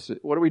doing on this?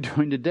 What are we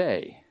doing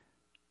today?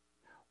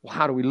 Well,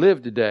 how do we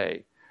live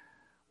today?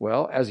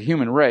 Well, as a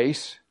human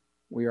race,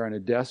 we are in a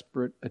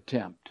desperate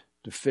attempt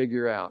to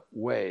figure out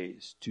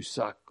ways to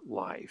suck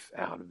life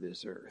out of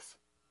this earth.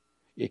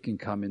 It can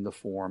come in the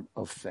form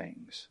of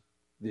things,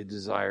 the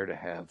desire to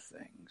have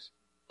things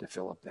to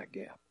fill up that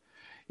gap.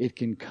 It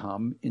can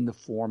come in the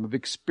form of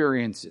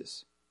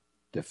experiences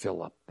to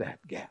fill up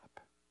that gap.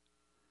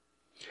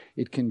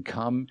 It can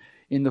come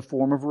in the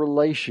form of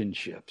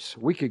relationships.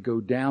 We could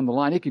go down the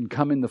line. It can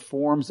come in the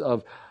forms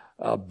of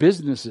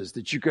businesses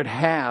that you could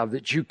have,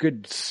 that you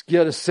could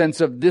get a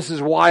sense of, this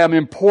is why I'm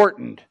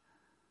important.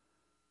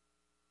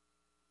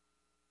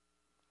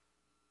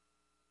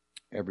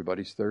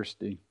 Everybody's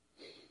thirsty.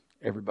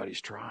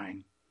 Everybody's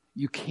trying.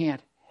 You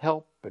can't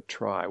help but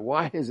try.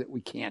 Why is it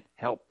we can't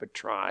help but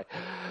try?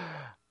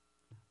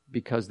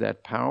 Because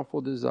that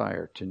powerful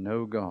desire to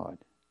know God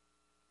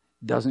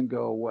doesn't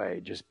go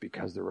away just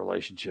because the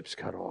relationship's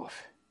cut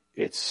off.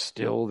 It's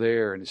still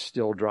there and it's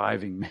still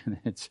driving.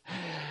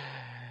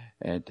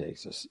 And it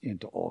takes us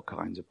into all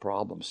kinds of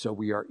problems. So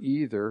we are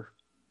either,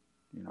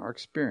 in our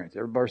experience,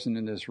 every person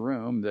in this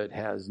room that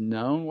has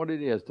known what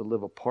it is to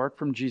live apart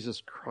from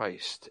Jesus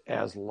Christ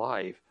as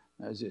life,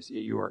 as this,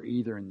 you are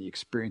either in the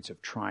experience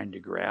of trying to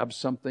grab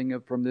something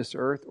from this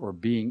earth or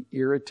being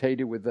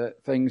irritated with the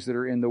things that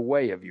are in the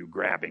way of you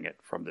grabbing it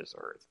from this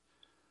earth.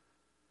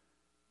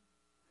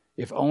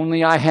 If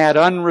only I had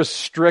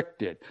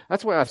unrestricted.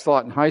 That's what I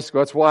thought in high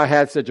school. That's why I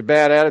had such a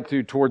bad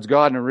attitude towards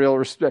God and a real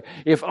respect.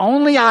 If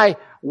only I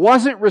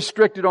wasn't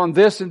restricted on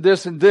this and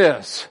this and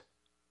this.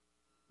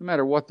 No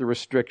matter what the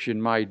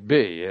restriction might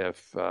be.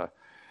 If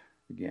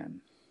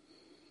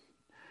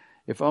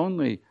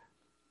only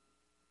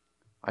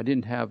I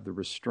didn't have the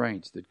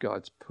restraints that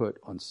God's put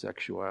on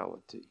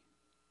sexuality.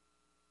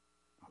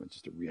 It's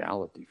just a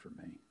reality for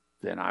me.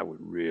 Then I would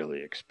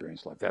really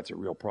experience life. That's a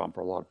real problem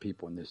for a lot of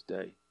people in this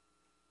day.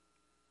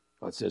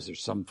 God says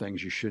there's some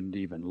things you shouldn't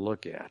even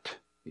look at.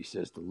 He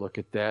says to look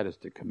at that is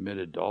to commit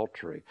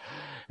adultery.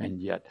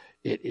 And yet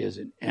it is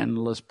an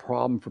endless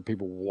problem for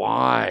people.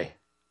 Why?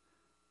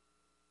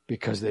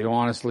 Because they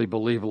honestly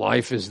believe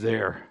life is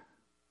there.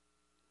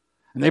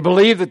 And they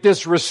believe that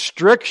this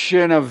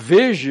restriction of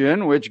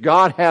vision, which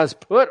God has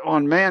put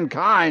on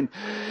mankind,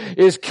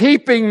 is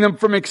keeping them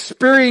from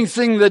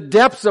experiencing the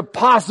depths of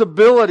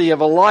possibility of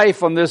a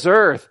life on this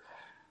earth.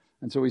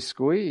 And so we're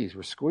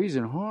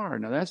squeezing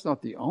hard. Now that's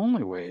not the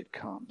only way it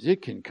comes.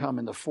 It can come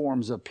in the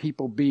forms of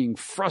people being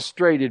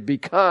frustrated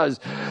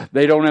because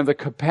they don't have the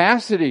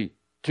capacity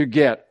to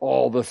get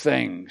all the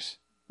things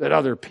that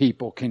other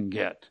people can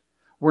get.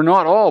 We're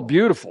not all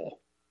beautiful.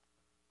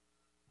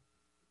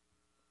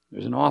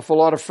 There's an awful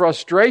lot of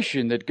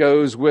frustration that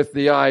goes with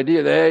the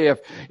idea that, hey,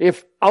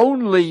 if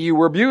only you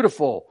were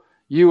beautiful,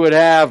 you would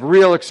have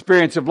real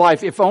experience of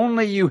life. If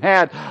only you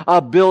had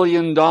 $1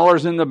 billion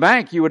in the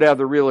bank, you would have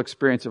the real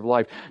experience of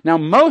life. Now,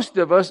 most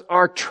of us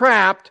are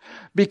trapped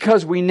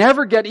because we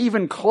never get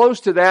even close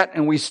to that,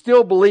 and we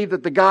still believe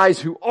that the guys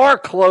who are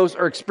close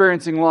are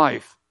experiencing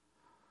life.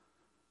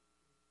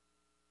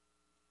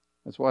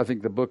 That's why I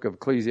think the book of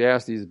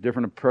Ecclesiastes,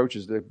 different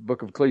approaches to the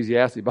book of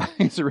Ecclesiastes, but I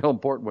think it's a real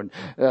important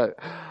one.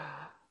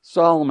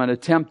 Solomon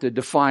attempted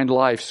to find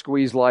life,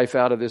 squeeze life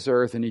out of this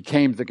earth, and he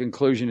came to the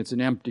conclusion it's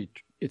an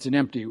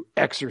empty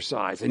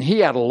exercise. And he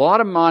had a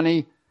lot of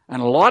money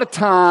and a lot of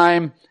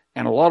time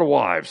and a lot of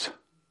wives.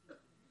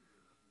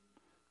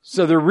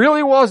 So there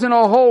really wasn't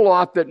a whole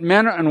lot that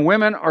men and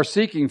women are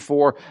seeking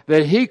for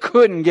that he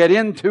couldn't get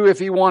into if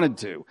he wanted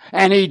to.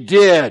 And he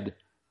did.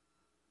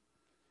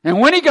 And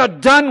when he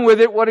got done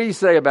with it, what did he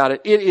say about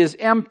it? It is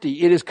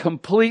empty. It is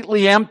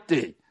completely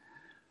empty.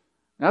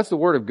 That's the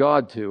word of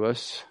God to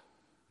us.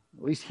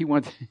 At least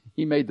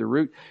he made the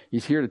route.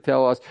 He's here to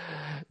tell us,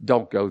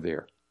 don't go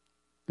there.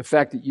 The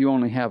fact that you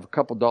only have a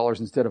couple dollars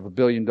instead of $1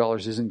 billion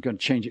isn't going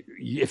to change it.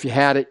 If you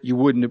had it, it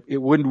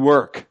wouldn't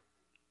work.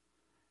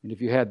 And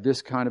if you had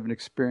this kind of an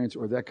experience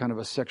or that kind of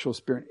a sexual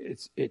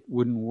experience, it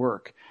wouldn't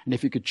work. And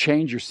if you could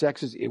change your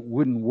sexes, it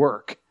wouldn't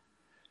work.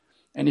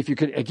 And if you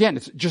could, again,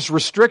 it's just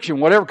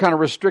restriction, whatever kind of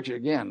restriction.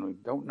 Again,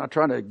 not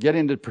trying to get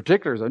into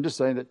particulars. I'm just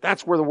saying that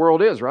that's where the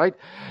world is, right?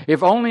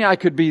 If only I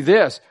could be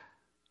this.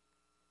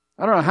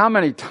 I don't know how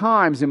many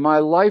times in my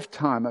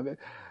lifetime,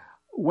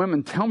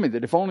 women tell me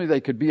that if only they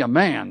could be a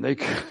man, they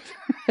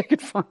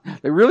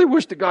really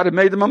wish that God had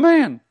made them a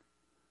man.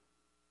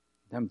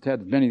 I haven't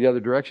had many the other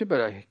direction,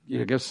 but I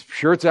guess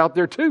sure it's out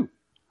there too.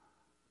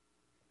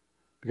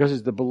 Because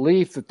it's the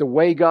belief that the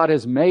way God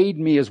has made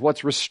me is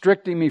what's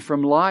restricting me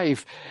from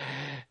life.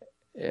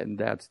 And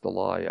that's the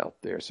lie out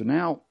there. So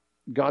now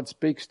God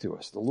speaks to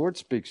us. The Lord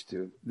speaks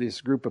to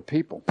this group of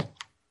people.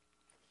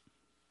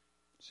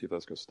 See if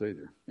that's going to stay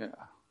there. Yeah.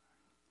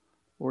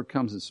 The Lord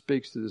comes and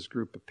speaks to this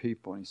group of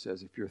people, and he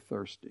says, if you're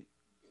thirsty,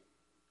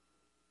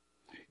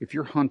 if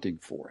you're hunting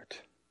for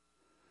it,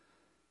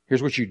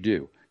 here's what you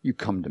do. You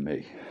come to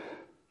me.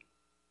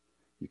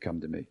 You come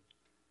to me.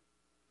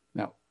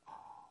 Now,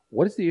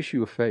 what is the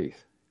issue of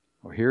faith?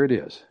 Well, here it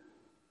is.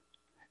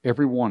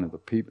 Every one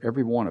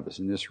of us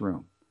in this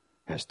room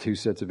has two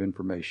sets of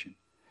information.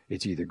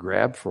 It's either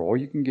grab for all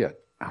you can get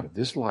out of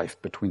this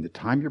life between the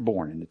time you're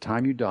born and the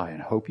time you die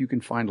and hope you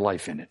can find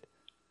life in it.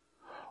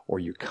 Or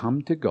you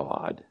come to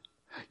God,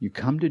 you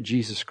come to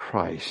Jesus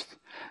Christ,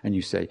 and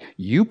you say,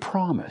 you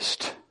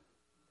promised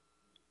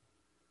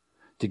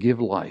to give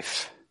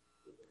life,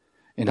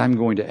 and I'm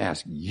going to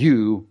ask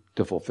you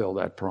to fulfill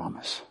that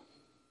promise.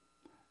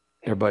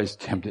 Everybody's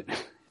tempted.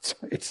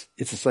 It's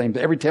the same.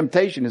 Every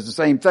temptation is the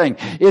same thing.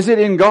 Is it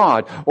in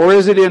God, or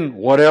is it in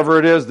whatever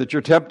it is that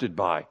you're tempted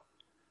by?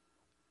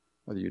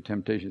 Whether your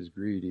temptation is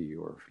greedy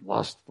or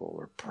lustful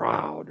or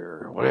proud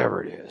or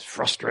whatever it is,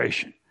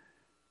 frustration.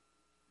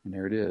 And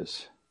there it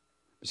is.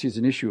 But see, it's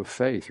an issue of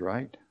faith,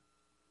 right?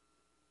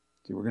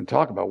 See, we're going to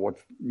talk about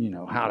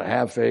how to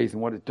have faith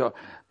and what it does.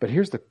 But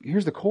here's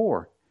the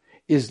core.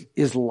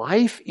 Is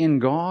life in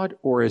God,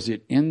 or is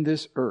it in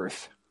this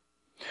earth?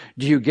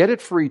 Do you get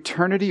it for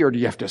eternity, or do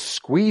you have to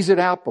squeeze it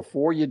out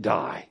before you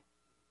die?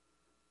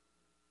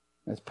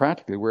 That's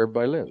practically where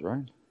everybody lives,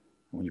 right?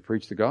 When you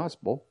preach the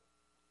gospel,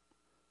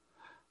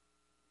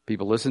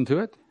 People listen to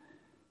it,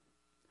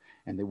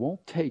 and they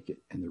won't take it.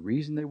 And the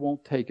reason they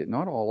won't take it,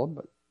 not all of them,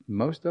 but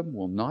most of them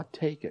will not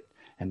take it.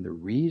 And the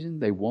reason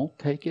they won't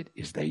take it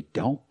is they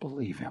don't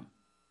believe him.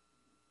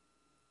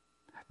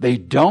 They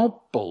don't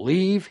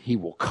believe he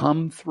will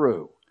come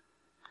through.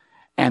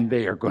 And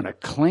they are going to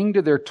cling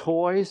to their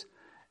toys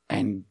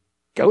and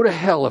go to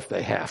hell if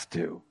they have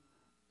to,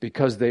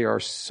 because they are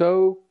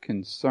so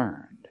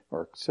concerned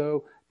or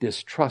so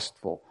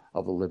distrustful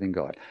of the living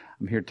God.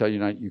 I'm here to tell you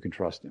tonight, you can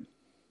trust him.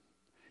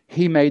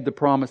 He made the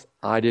promise.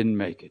 I didn't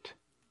make it.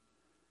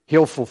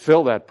 He'll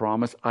fulfill that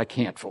promise. I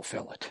can't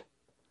fulfill it.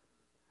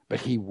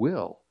 But he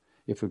will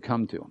if we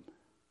come to him.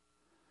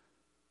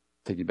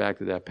 Take you back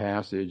to that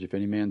passage. If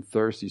any man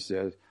thirst, he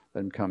says,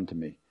 let him come to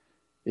me.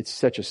 It's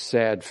such a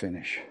sad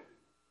finish.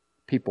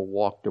 People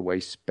walked away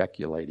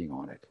speculating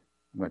on it.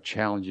 I'm going to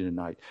challenge you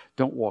tonight.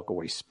 Don't walk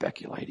away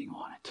speculating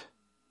on it.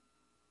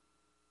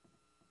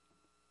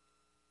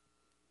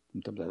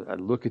 Sometimes I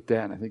look at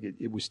that and I think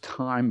it was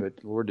time, but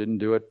the Lord didn't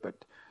do it.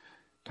 But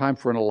time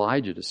for an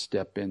Elijah to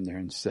step in there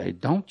and say,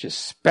 don't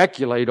just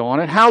speculate on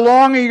it. How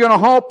long are you going to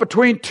halt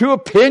between two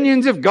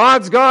opinions? If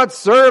God's God,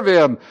 serve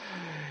him.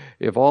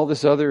 If all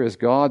this other is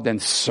God, then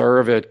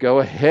serve it. Go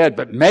ahead,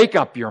 but make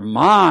up your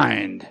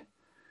mind.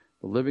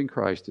 The living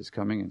Christ is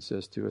coming and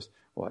says to us,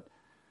 what?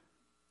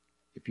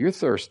 If you're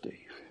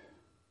thirsty,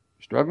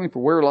 struggling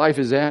for where life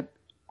is at,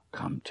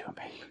 come to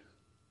me.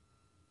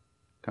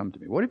 Come to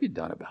me. What have you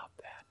done about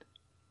that?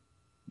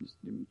 Just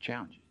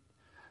challenge you.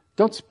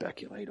 Don't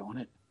speculate on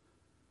it.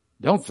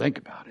 Don't think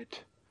about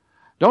it.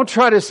 Don't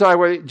try to decide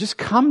whether, just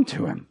come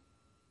to him.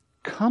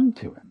 Come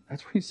to him.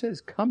 That's what he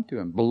says. Come to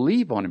him.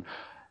 Believe on him.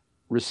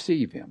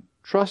 Receive him.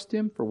 Trust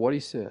him for what he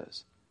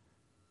says.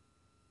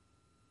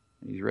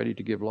 He's ready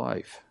to give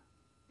life.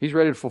 He's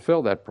ready to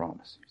fulfill that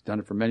promise. He's done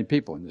it for many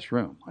people in this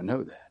room. I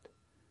know that.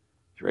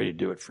 He's ready to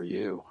do it for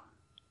you.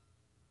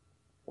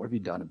 What have you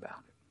done about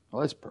it?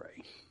 Well, let's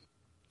pray.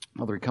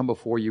 Father, we come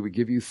before you. We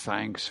give you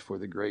thanks for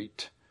the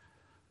great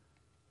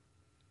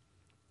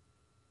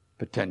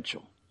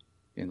potential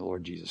in the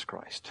Lord Jesus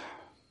Christ.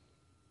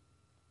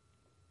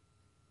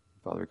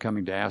 Father, we're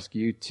coming to ask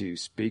you to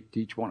speak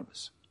to each one of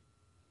us.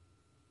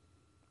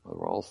 Father,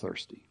 we're all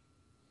thirsty.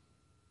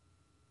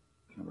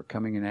 And we're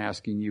coming and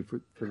asking you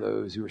for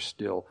those who are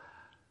still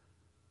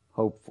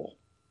hopeful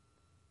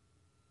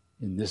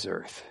in this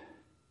earth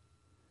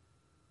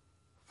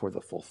for the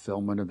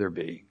fulfillment of their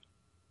being,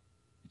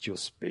 that you'll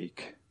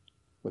speak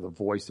with a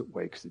voice that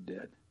wakes the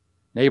dead,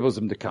 enables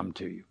them to come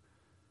to you,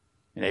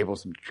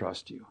 enables them to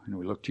trust you. And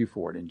we look to you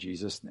for it in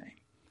Jesus' name.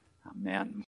 Amen.